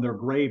rising from their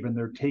grave, and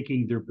they're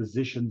taking their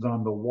positions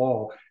on the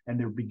wall, and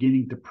they're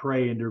beginning to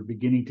pray, and they're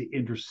beginning to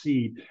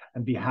intercede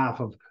on behalf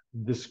of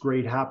this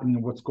great happening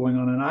and what's going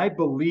on. And I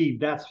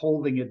believe that's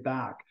holding it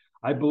back.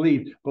 I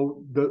believe, but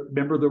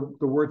remember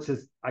the word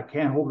says, I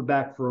can't hold it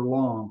back for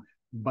long,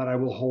 but I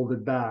will hold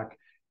it back.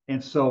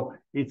 And so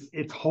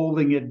it's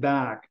holding it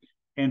back.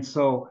 And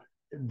so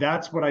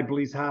that's what I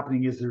believe is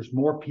happening, is there's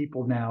more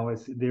people now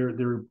as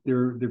they're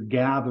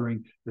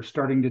gathering, they're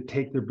starting to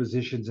take their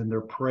positions, and they're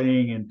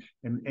praying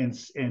and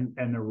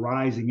they're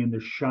rising, and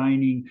they're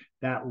shining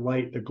that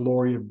light, the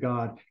glory of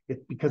God.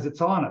 Because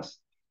it's on us.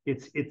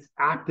 It's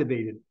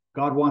activated.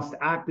 God wants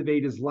to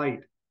activate his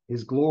light,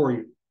 his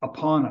glory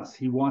upon us.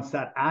 He wants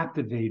that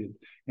activated.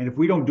 And if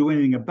we don't do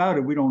anything about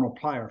it, we don't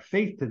apply our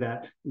faith to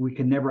that, we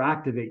can never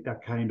activate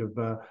that kind of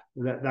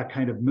that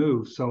kind of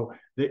move. So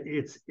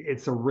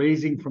it's a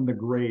raising from the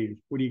grave.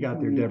 What do you got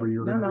there, Deborah?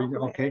 You're going to read it?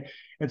 Okay.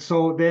 And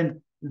so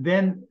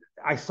then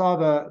I saw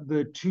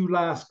the two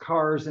last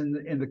cars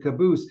in the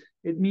caboose.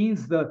 It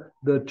means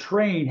the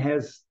train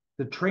has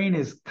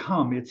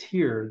come. It's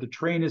here. The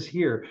train is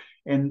here.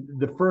 And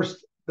the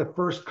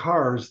first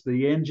cars,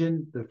 the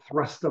engine, the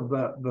thrust of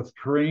the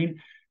train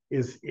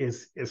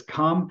is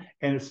come,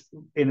 and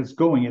it's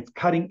going. It's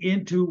cutting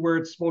into where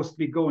it's supposed to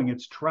be going.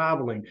 It's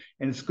traveling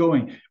and it's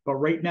going. But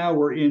right now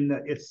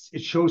it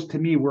shows to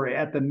me we're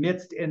at the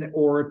midst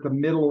or at the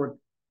middle, or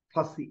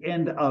plus the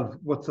end of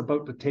what's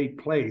about to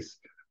take place.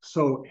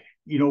 So,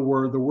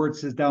 where the word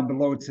says down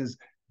below, it says,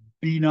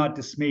 be not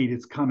dismayed,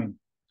 it's coming.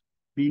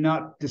 Be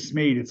not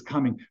dismayed, it's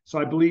coming. So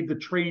I believe the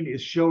train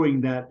is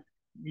showing that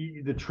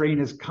the train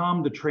has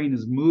come, the train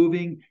is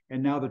moving,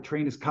 and now the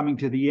train is coming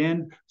to the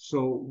end.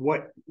 So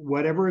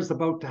whatever is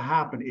about to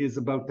happen is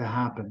about to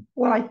happen.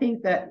 Well, I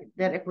think that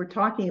if we're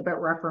talking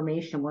about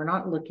Reformation, we're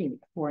not looking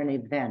for an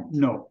event.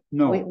 No.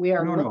 We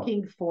are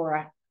looking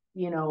for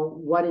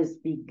what is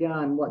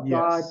begun, what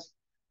God's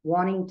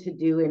wanting to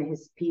do in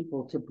his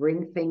people, to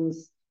bring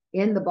things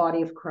in the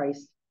body of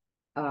Christ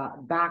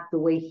back the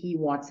way he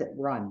wants it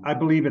run. I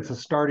believe it's a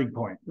starting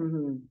point.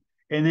 Mm-hmm.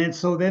 And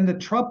then the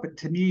trumpet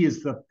to me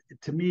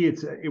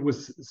it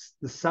was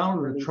the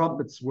sound of the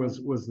trumpets was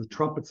the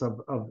trumpets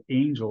of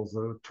angels,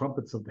 the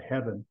trumpets of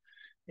heaven.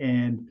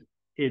 And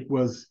it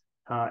was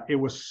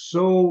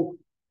so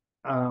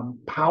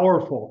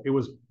powerful. It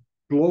was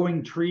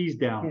blowing trees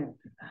down. Yeah.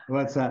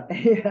 What's that?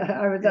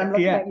 I'm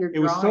looking at your drawing. It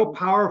was so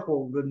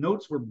powerful. The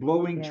notes were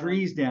blowing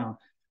trees down,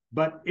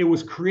 but it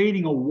was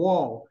creating a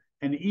wall,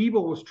 and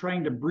evil was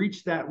trying to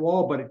breach that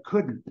wall, but it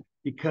couldn't,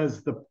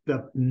 because the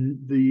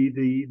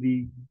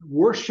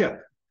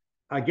worship,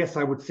 I guess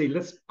I would say,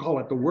 let's call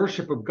it the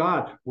worship of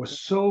God, was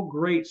so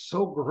great,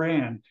 so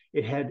grand.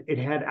 It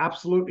had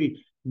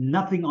absolutely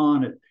nothing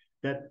on it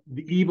that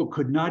the evil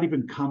could not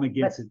even come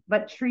against it.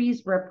 But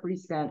trees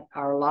represent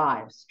our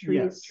lives.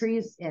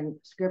 Trees in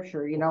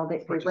Scripture, they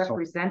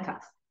represent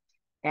us.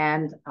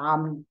 And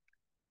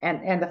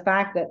the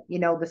fact that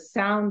the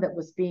sound that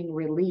was being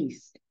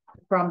released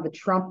from the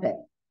trumpet,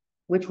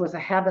 which was a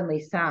heavenly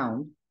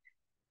sound,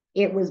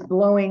 it was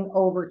blowing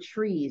over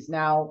trees.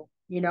 Now,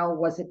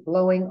 was it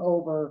blowing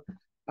over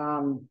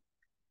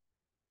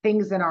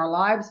things in our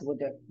lives?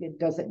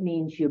 Does it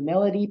mean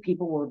humility?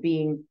 People were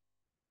being,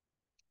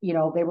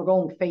 they were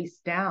going face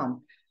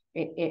down.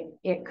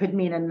 It could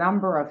mean a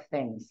number of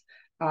things,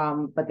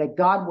 but that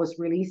God was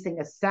releasing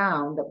a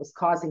sound that was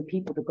causing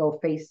people to go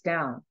face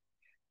down.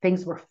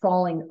 Things were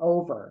falling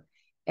over,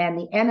 and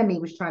the enemy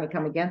was trying to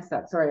come against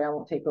that. Sorry, I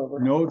won't take over.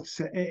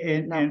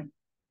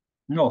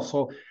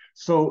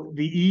 So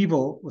the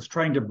evil was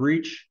trying to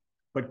breach,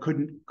 but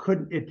couldn't.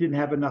 It didn't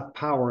have enough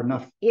power,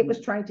 enough. It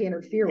was trying to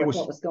interfere with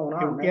what was going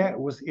on. Right? Yeah,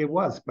 it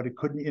was, but it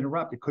couldn't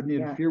interrupt. It couldn't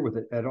interfere with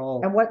it at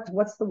all. And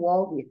what's the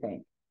wall, do you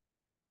think?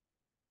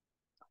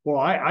 Well,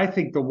 I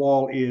think the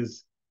wall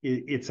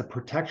it's a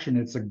protection.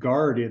 It's a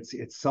guard.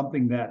 It's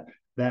something that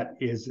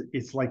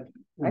it's like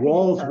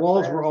walls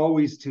were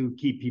always to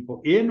keep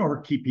people in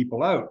or keep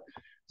people out.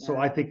 So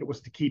I think it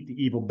was to keep the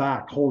evil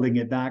back, holding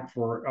it back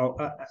for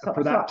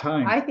that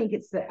time. I think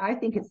it's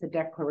the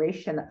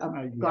declaration of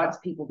God's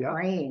people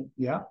praying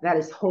that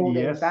is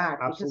holding back.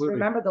 Absolutely. Because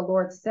remember, the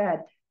Lord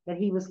said that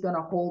He was going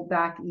to hold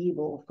back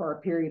evil for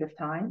a period of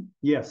time.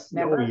 Yes.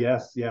 Remember? Oh,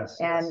 yes.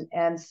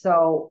 And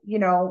so, you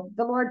know,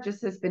 the Lord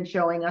just has been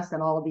showing us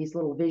in all of these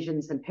little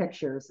visions and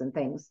pictures and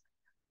things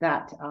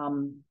that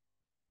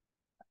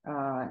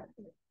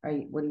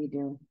what are you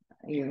doing?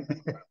 He's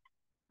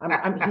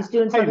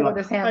doing something with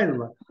his hands.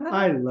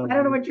 I love I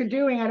don't know what you're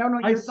doing. I don't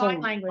know your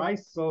sign language. I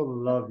so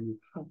love you.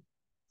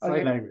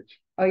 Sign language.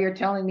 Oh, you're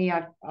telling me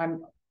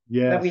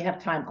that we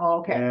have time. Oh,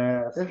 okay.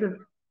 Yes. This is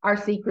our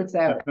secret's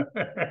out.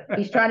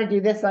 He's trying to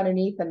do this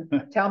underneath and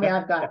tell me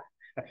I've got.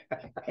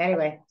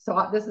 Anyway,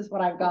 so this is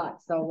what I've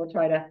got. So we'll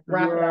try to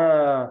wrap it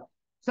up.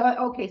 So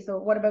okay. So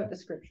what about the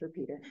scripture,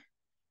 Peter?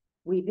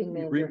 Weeping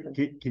may endure.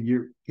 Can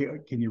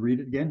you read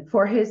it again?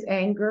 For His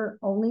anger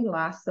only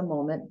lasts a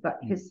moment, but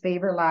His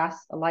favor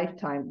lasts a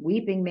lifetime.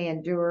 Weeping may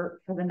endure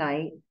for the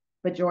night,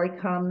 but joy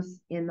comes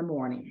in the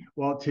morning.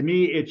 Well, to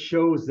me, it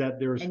shows that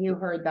there's. And you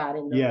heard that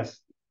in the. Yes,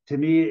 to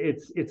me,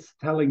 it's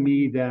telling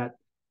me that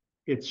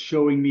it's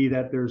showing me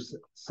that there's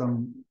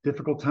some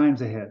difficult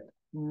times ahead.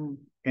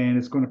 And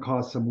it's going to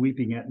cause some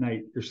weeping at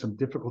night. There's some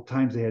difficult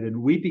times ahead.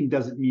 And weeping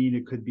doesn't mean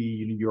it could be,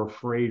 you know, you're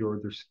afraid or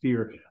there's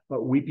fear,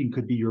 but weeping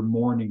could be your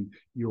mourning,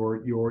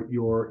 your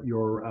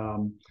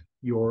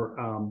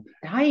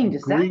dying to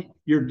self.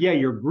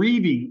 You're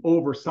grieving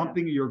over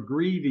something, you're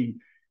grieving.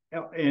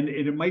 And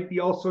it might be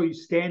also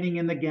standing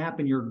in the gap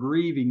and you're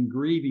grieving.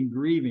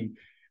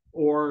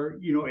 Or,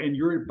 you know, and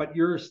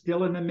you're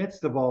still in the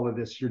midst of all of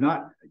this. You're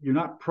not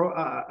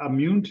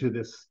immune to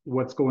this,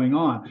 what's going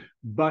on.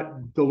 But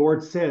the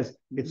Lord says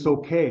it's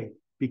okay,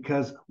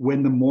 because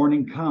when the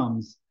morning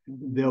comes,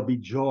 there'll be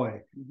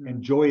joy,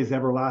 and joy is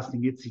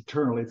everlasting. It's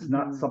eternal. It's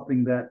not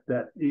something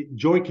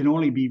joy can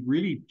only be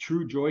really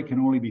true. Joy can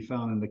only be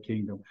found in the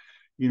kingdom.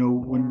 You know,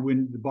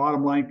 when the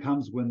bottom line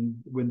comes,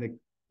 when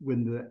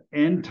the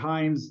end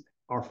times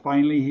are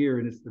finally here,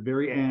 and it's the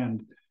very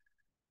end,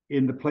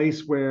 in the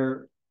place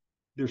where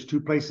there's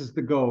two places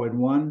to go. And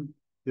one,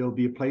 there'll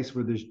be a place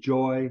where there's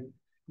joy,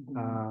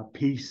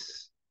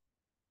 peace,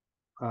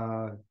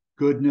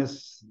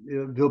 goodness.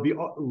 There'll be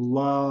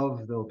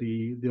love. It'll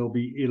be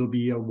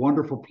a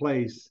wonderful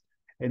place.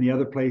 And the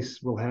other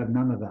place will have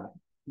none of that.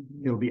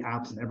 It'll be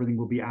absent. Everything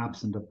will be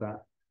absent of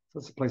that. So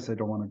that's a place I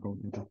don't want to go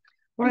to.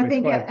 Well, I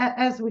think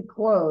as we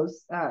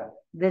close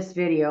this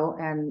video,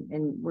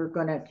 and we're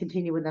going to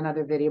continue with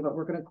another video, but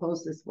we're going to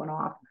close this one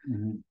off.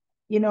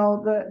 You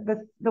know,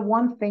 the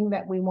one thing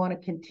that we want to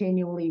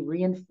continually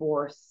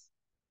reinforce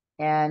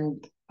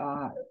and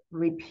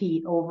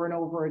repeat over and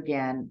over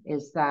again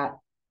is that,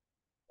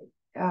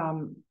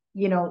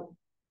 you know,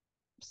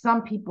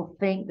 some people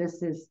think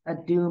this is a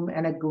doom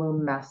and a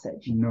gloom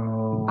message.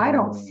 No, I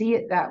don't see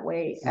it that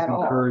way at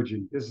all.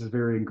 Encouraging. This is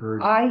very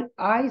encouraging.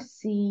 I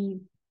see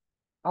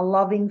a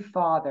loving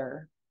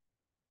father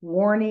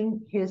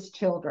warning his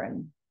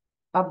children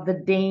of the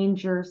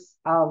dangers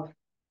of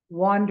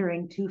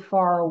wandering too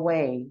far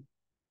away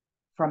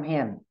from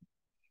Him.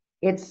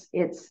 It's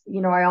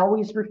you know, I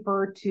always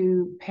refer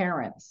to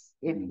parents.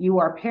 If you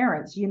are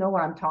parents, you know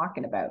what I'm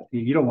talking about.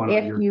 You don't want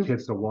your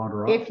kids to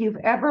wander off. If you've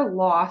ever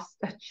lost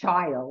a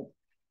child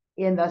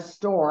in the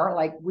store,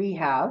 like we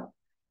have,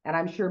 and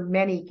I'm sure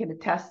many can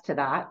attest to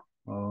that,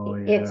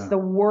 it's the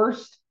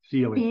worst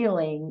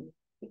feeling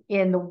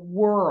in the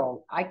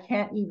world. I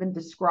can't even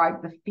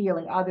describe the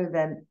feeling other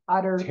than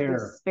utter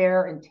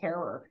despair and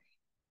terror.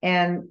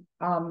 And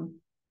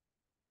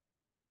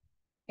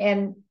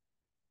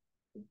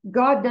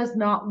God does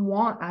not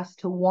want us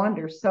to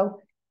wander. So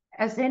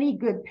as any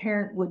good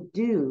parent would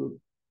do,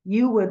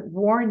 you would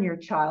warn your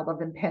child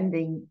of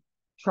impending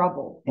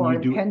trouble or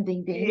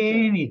impending danger.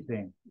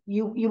 Anything.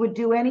 You would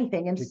do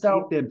anything. And to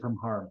so keep them from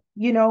harm.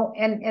 You know,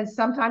 and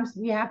sometimes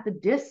we have to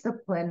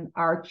discipline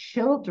our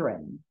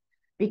children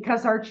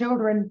because our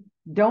children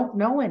don't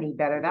know any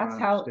better. That's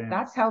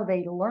how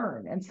they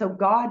learn. And so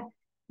God,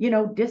 you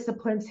know,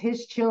 disciplines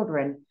His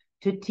children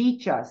to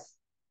teach us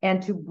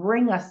and to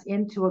bring us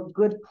into a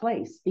good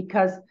place,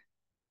 because,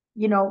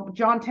 you know,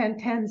 John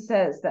 10:10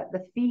 says that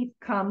the thief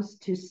comes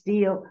to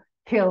steal,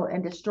 kill,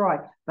 and destroy,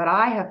 but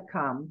I have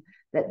come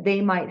that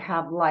they might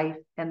have life,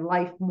 and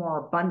life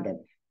more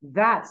abundant.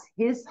 That's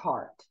his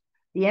heart.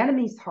 The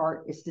enemy's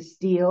heart is to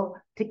steal,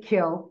 to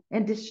kill,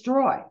 and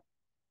destroy.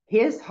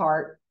 His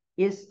heart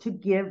is to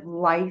give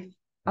life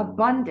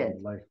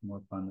abundant. Life more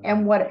abundant.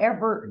 And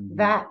whatever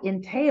that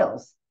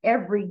entails,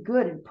 every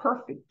good and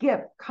perfect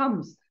gift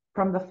comes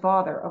from the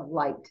Father of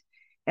light.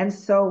 And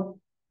so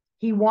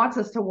He wants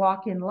us to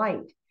walk in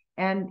light.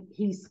 And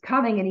He's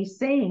coming and He's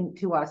saying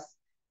to us,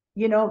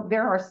 you know,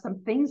 there are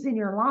some things in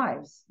your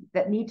lives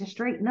that need to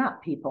straighten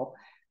up, people.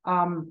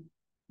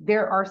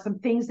 There are some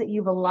things that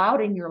you've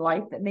allowed in your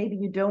life that maybe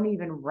you don't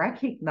even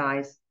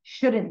recognize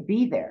shouldn't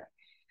be there.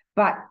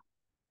 But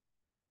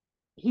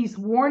He's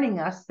warning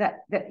us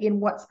that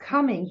in what's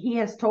coming, He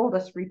has told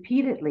us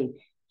repeatedly,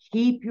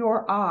 keep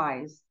your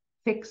eyes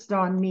fixed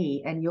on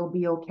me and you'll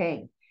be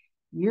okay.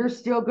 You're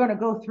still going to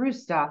go through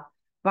stuff,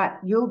 but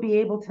you'll be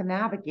able to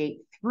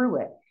navigate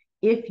through it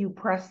if you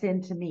press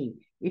into me,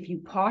 if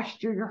you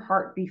posture your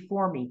heart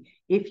before me,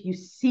 if you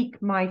seek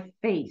my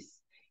face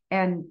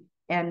and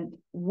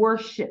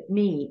worship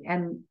me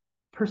and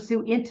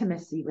pursue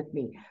intimacy with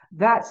me.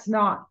 That's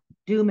not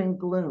doom and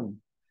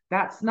gloom.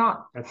 That's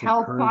not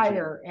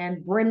hellfire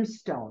and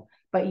brimstone.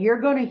 But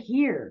you're going to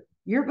hear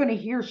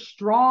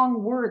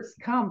strong words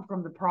come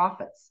from the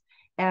prophets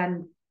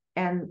and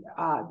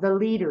the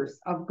leaders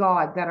of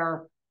God that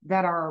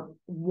are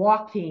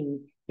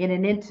walking in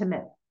an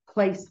intimate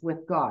place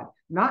with God,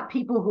 not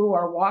people who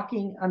are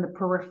walking on the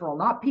peripheral,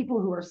 not people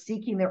who are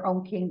seeking their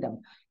own kingdom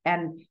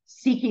and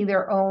seeking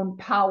their own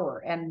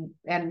power and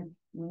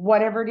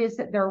whatever it is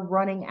that they're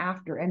running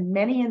after. And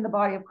many in the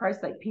body of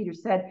Christ, like Peter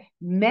said,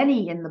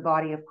 many in the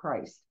body of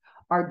Christ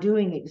are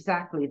doing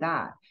exactly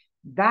that.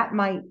 That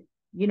might,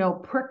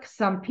 prick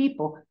some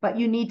people, but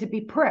you need to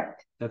be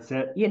pricked. That's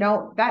it.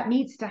 That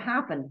needs to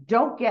happen.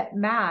 Don't get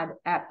mad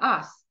at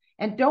us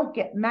and don't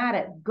get mad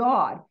at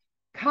God.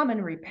 Come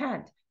and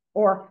repent,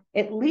 or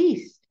at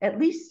least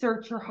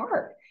search your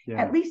heart. Yeah.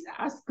 At least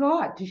ask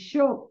God to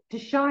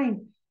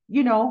shine,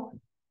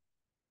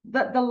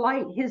 the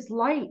light, his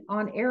light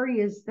on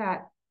areas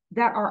that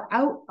are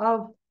out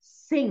of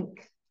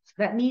sync,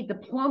 that need the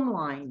plumb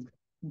line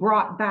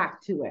brought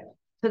back to it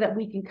so that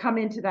we can come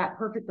into that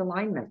perfect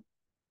alignment.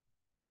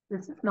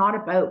 This is not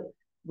about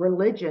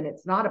religion.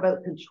 It's not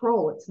about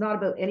control. It's not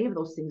about any of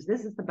those things.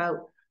 This is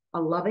about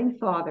a loving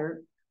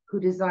father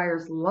who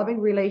desires loving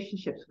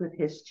relationships with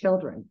his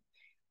children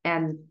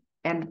and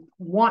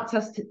wants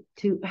us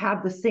to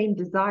have the same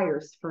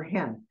desires for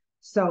him.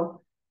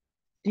 So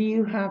do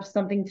you have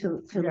something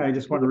to yeah, I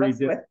just want to read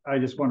this. I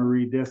just want to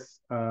read this.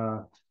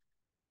 1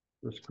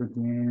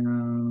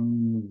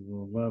 Corinthians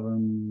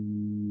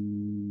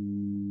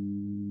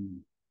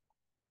 11.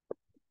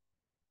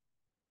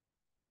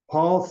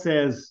 Paul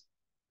says,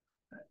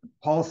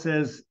 I'll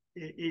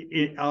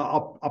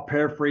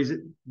paraphrase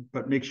it,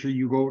 but make sure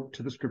you go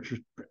to the scriptures.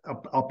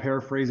 I'll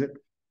paraphrase it.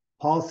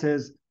 Paul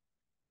says,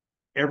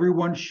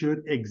 everyone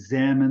should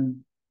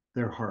examine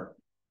their heart.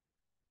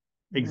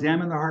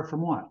 Examine their heart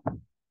from what?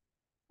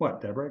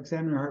 What, Deborah?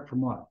 Examine your heart from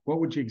what? What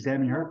would you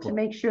examine your heart for? To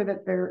make sure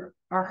that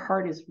our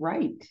heart is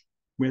right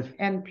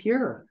and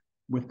pure.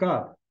 With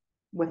God.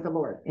 With the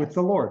Lord. Yes. With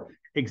the Lord.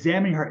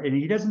 Examine your heart. And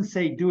he doesn't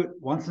say do it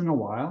once in a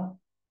while.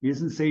 He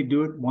doesn't say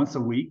do it once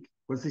a week.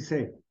 What does he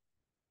say?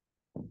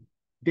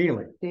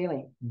 Daily.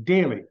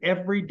 Daily.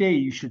 Every day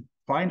you should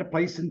find a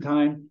place in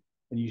time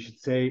and you should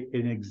say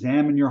and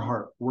examine your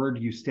heart. Where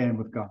do you stand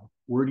with God?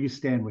 Where do you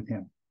stand with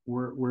him?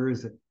 Where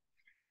is it?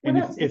 And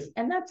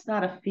that's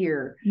not a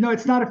fear. No,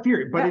 it's not a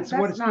fear, but it's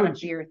what it's not doing. A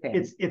fear thing.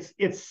 It's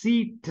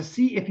to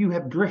see if you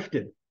have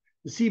drifted,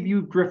 to see if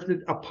you've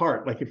drifted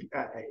apart. Like if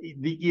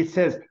it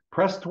says,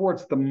 press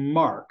towards the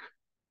mark.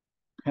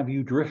 Have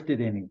you drifted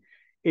any?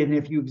 And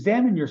if you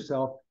examine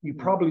yourself, you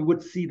probably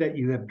would see that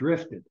you have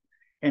drifted.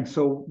 And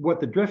so what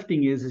the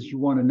drifting is you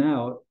want to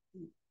now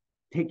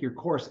take your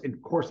course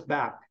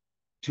back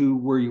to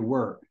where you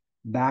were,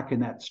 back in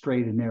that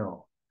straight and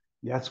narrow.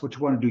 That's what you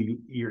want to do.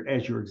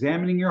 As you're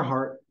examining your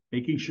heart,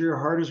 making sure your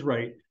heart is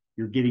right,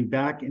 you're getting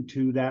back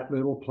into that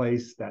little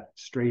place, that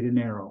straight and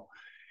narrow.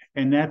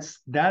 And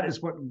that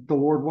is what the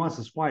Lord wants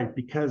us. Why?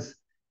 Because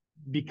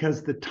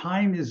the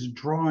time is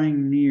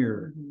drawing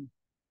near,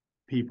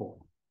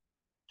 people,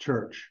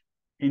 church,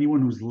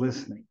 anyone who's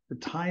listening. The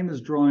time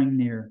is drawing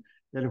near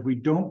that if we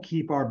don't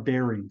keep our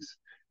bearings,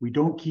 we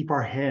don't keep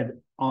our head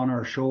on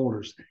our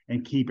shoulders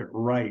and keep it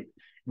right,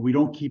 and we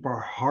don't keep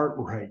our heart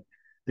right,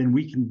 then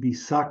we can be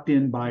sucked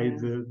in by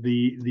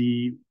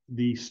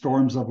the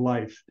storms of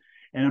life.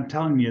 And I'm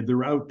telling you,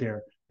 they're out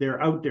there.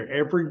 They're out there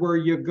everywhere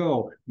you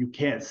go. You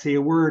can't say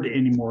a word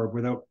anymore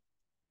without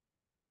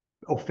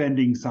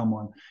offending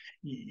someone.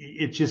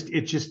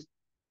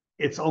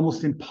 It's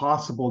almost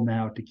impossible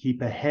now to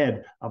keep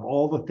ahead of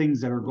all the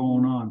things that are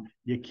going on.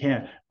 You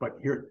can't. But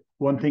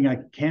one thing I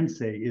can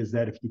say is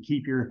that if you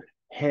keep your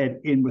head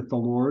in with the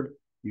Lord,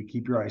 you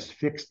keep your eyes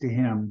fixed to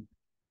him,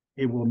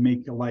 it will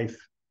make your life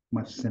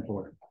much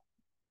simpler,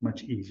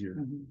 much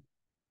easier.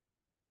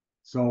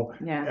 So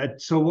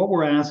what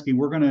we're asking,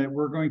 we're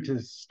going to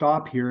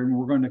stop here and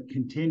we're going to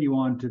continue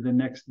on to the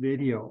next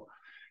video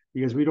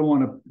because we don't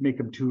want to make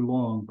them too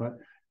long. But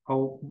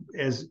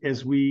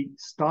as we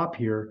stop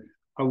here,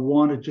 I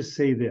want to just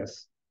say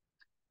this.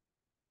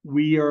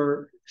 We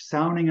are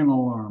sounding an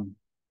alarm,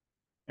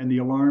 and the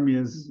alarm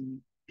is,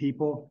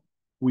 people,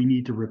 we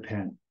need to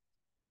repent.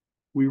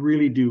 We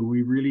really do.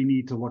 We really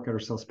need to look at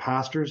ourselves.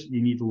 Pastors,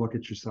 you need to look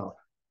at yourself.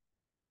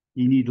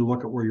 You need to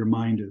look at where your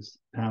mind is,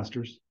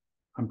 pastors.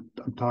 I'm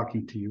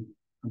talking to you.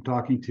 I'm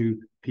talking to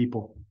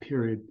people,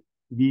 period.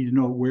 You need to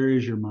know, where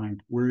is your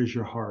mind? Where is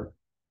your heart?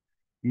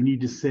 You need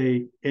to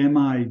say, am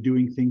I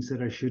doing things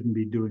that I shouldn't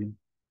be doing?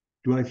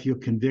 Do I feel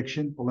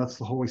conviction? Well, that's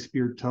the Holy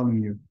Spirit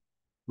telling you,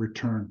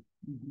 return,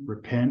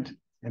 repent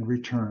and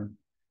return.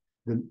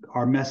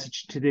 Our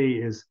message today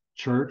is,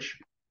 church,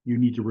 you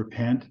need to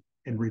repent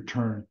and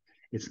return.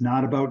 It's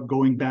not about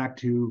going back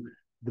to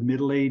the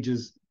Middle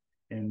Ages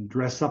and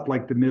dress up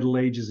like the Middle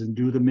Ages and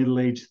do the Middle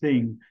Age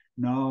thing.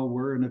 No,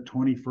 we're in the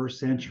 21st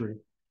century,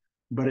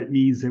 but it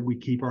means that we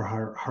keep our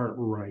heart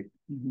right.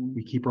 Mm-hmm.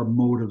 We keep our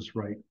motives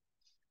right.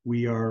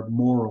 We are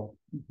moral.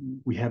 Mm-hmm.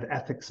 We have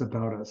ethics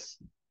about us.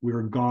 We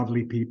are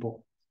godly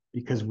people,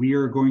 because we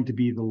are going to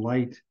be the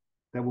light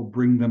that will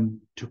bring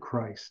them to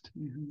Christ.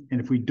 Mm-hmm.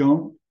 And if we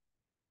don't,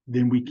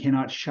 then we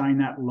cannot shine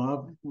that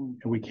love, Mm-hmm.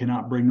 and we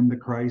cannot bring them to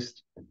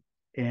Christ.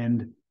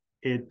 And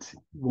it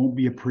won't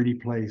be a pretty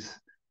place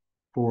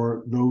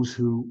for those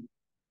who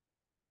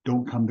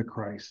don't come to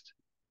Christ.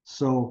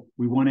 So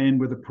we want to end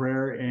with a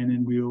prayer, and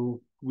then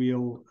we'll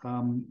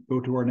go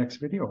to our next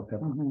video.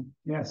 Mm-hmm.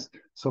 Yes.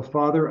 So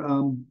Father,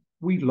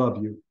 we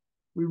love you.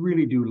 We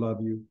really do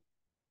love you.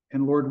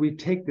 And Lord, we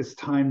take this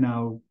time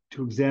now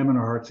to examine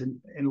our hearts. And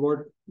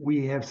Lord,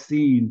 we have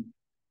seen,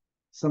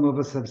 some of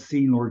us have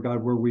seen, Lord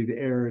God, where we've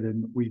erred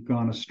and we've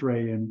gone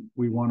astray, and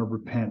we want to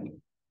repent.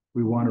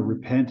 We want to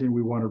repent, and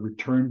we want to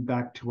return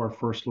back to our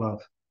first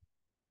love.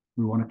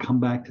 We want to come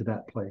back to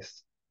that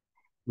place.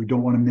 We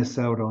don't want to miss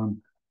out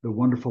on the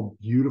wonderful,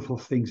 beautiful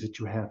things that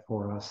you have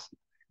for us,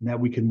 and that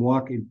we can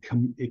walk in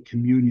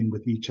communion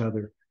with each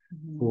other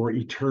for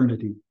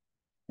eternity.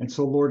 And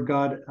so, Lord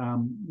God,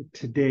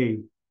 today,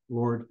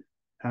 Lord,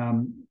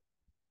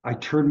 I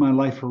turn my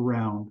life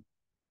around.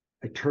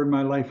 I turn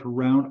my life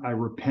around. I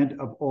repent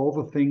of all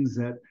the things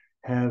that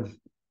have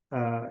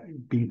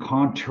been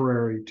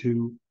contrary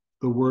to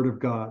the word of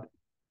God.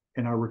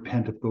 And I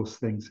repent of those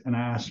things. And I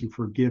ask you,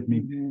 forgive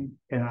me.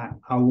 And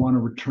I want to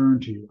return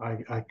to you.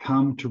 I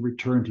come to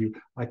return to you.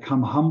 I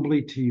come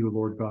humbly to you,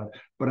 Lord God.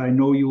 But I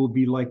know you will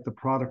be like the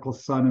prodigal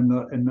son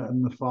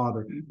and the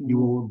father. You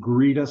will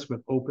greet us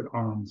with open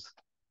arms.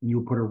 And you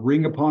will put a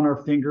ring upon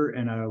our finger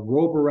and a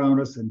robe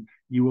around us. And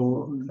you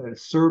will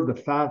serve the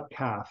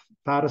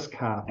fattest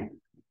calf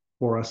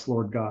for us,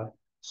 Lord God.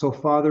 So,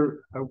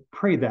 Father, I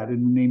pray that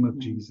in the name of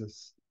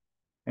Jesus.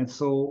 And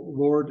so,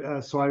 Lord,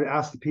 so I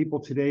ask the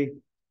people today,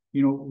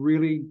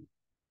 really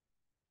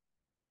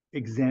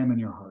examine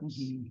your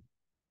hearts.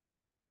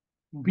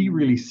 Be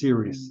really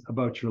serious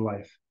about your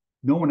life.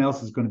 No one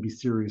else is going to be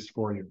serious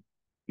for you.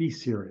 Be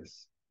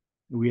serious.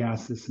 We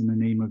ask this in the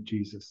name of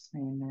Jesus.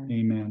 Amen.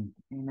 Amen.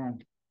 Amen.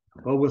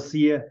 Well, we'll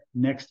see you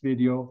next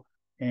video,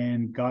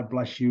 and God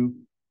bless you.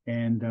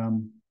 And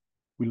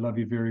we love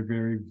you very,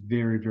 very,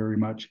 very, very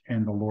much.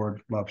 And the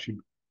Lord loves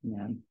you.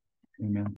 Amen. Amen.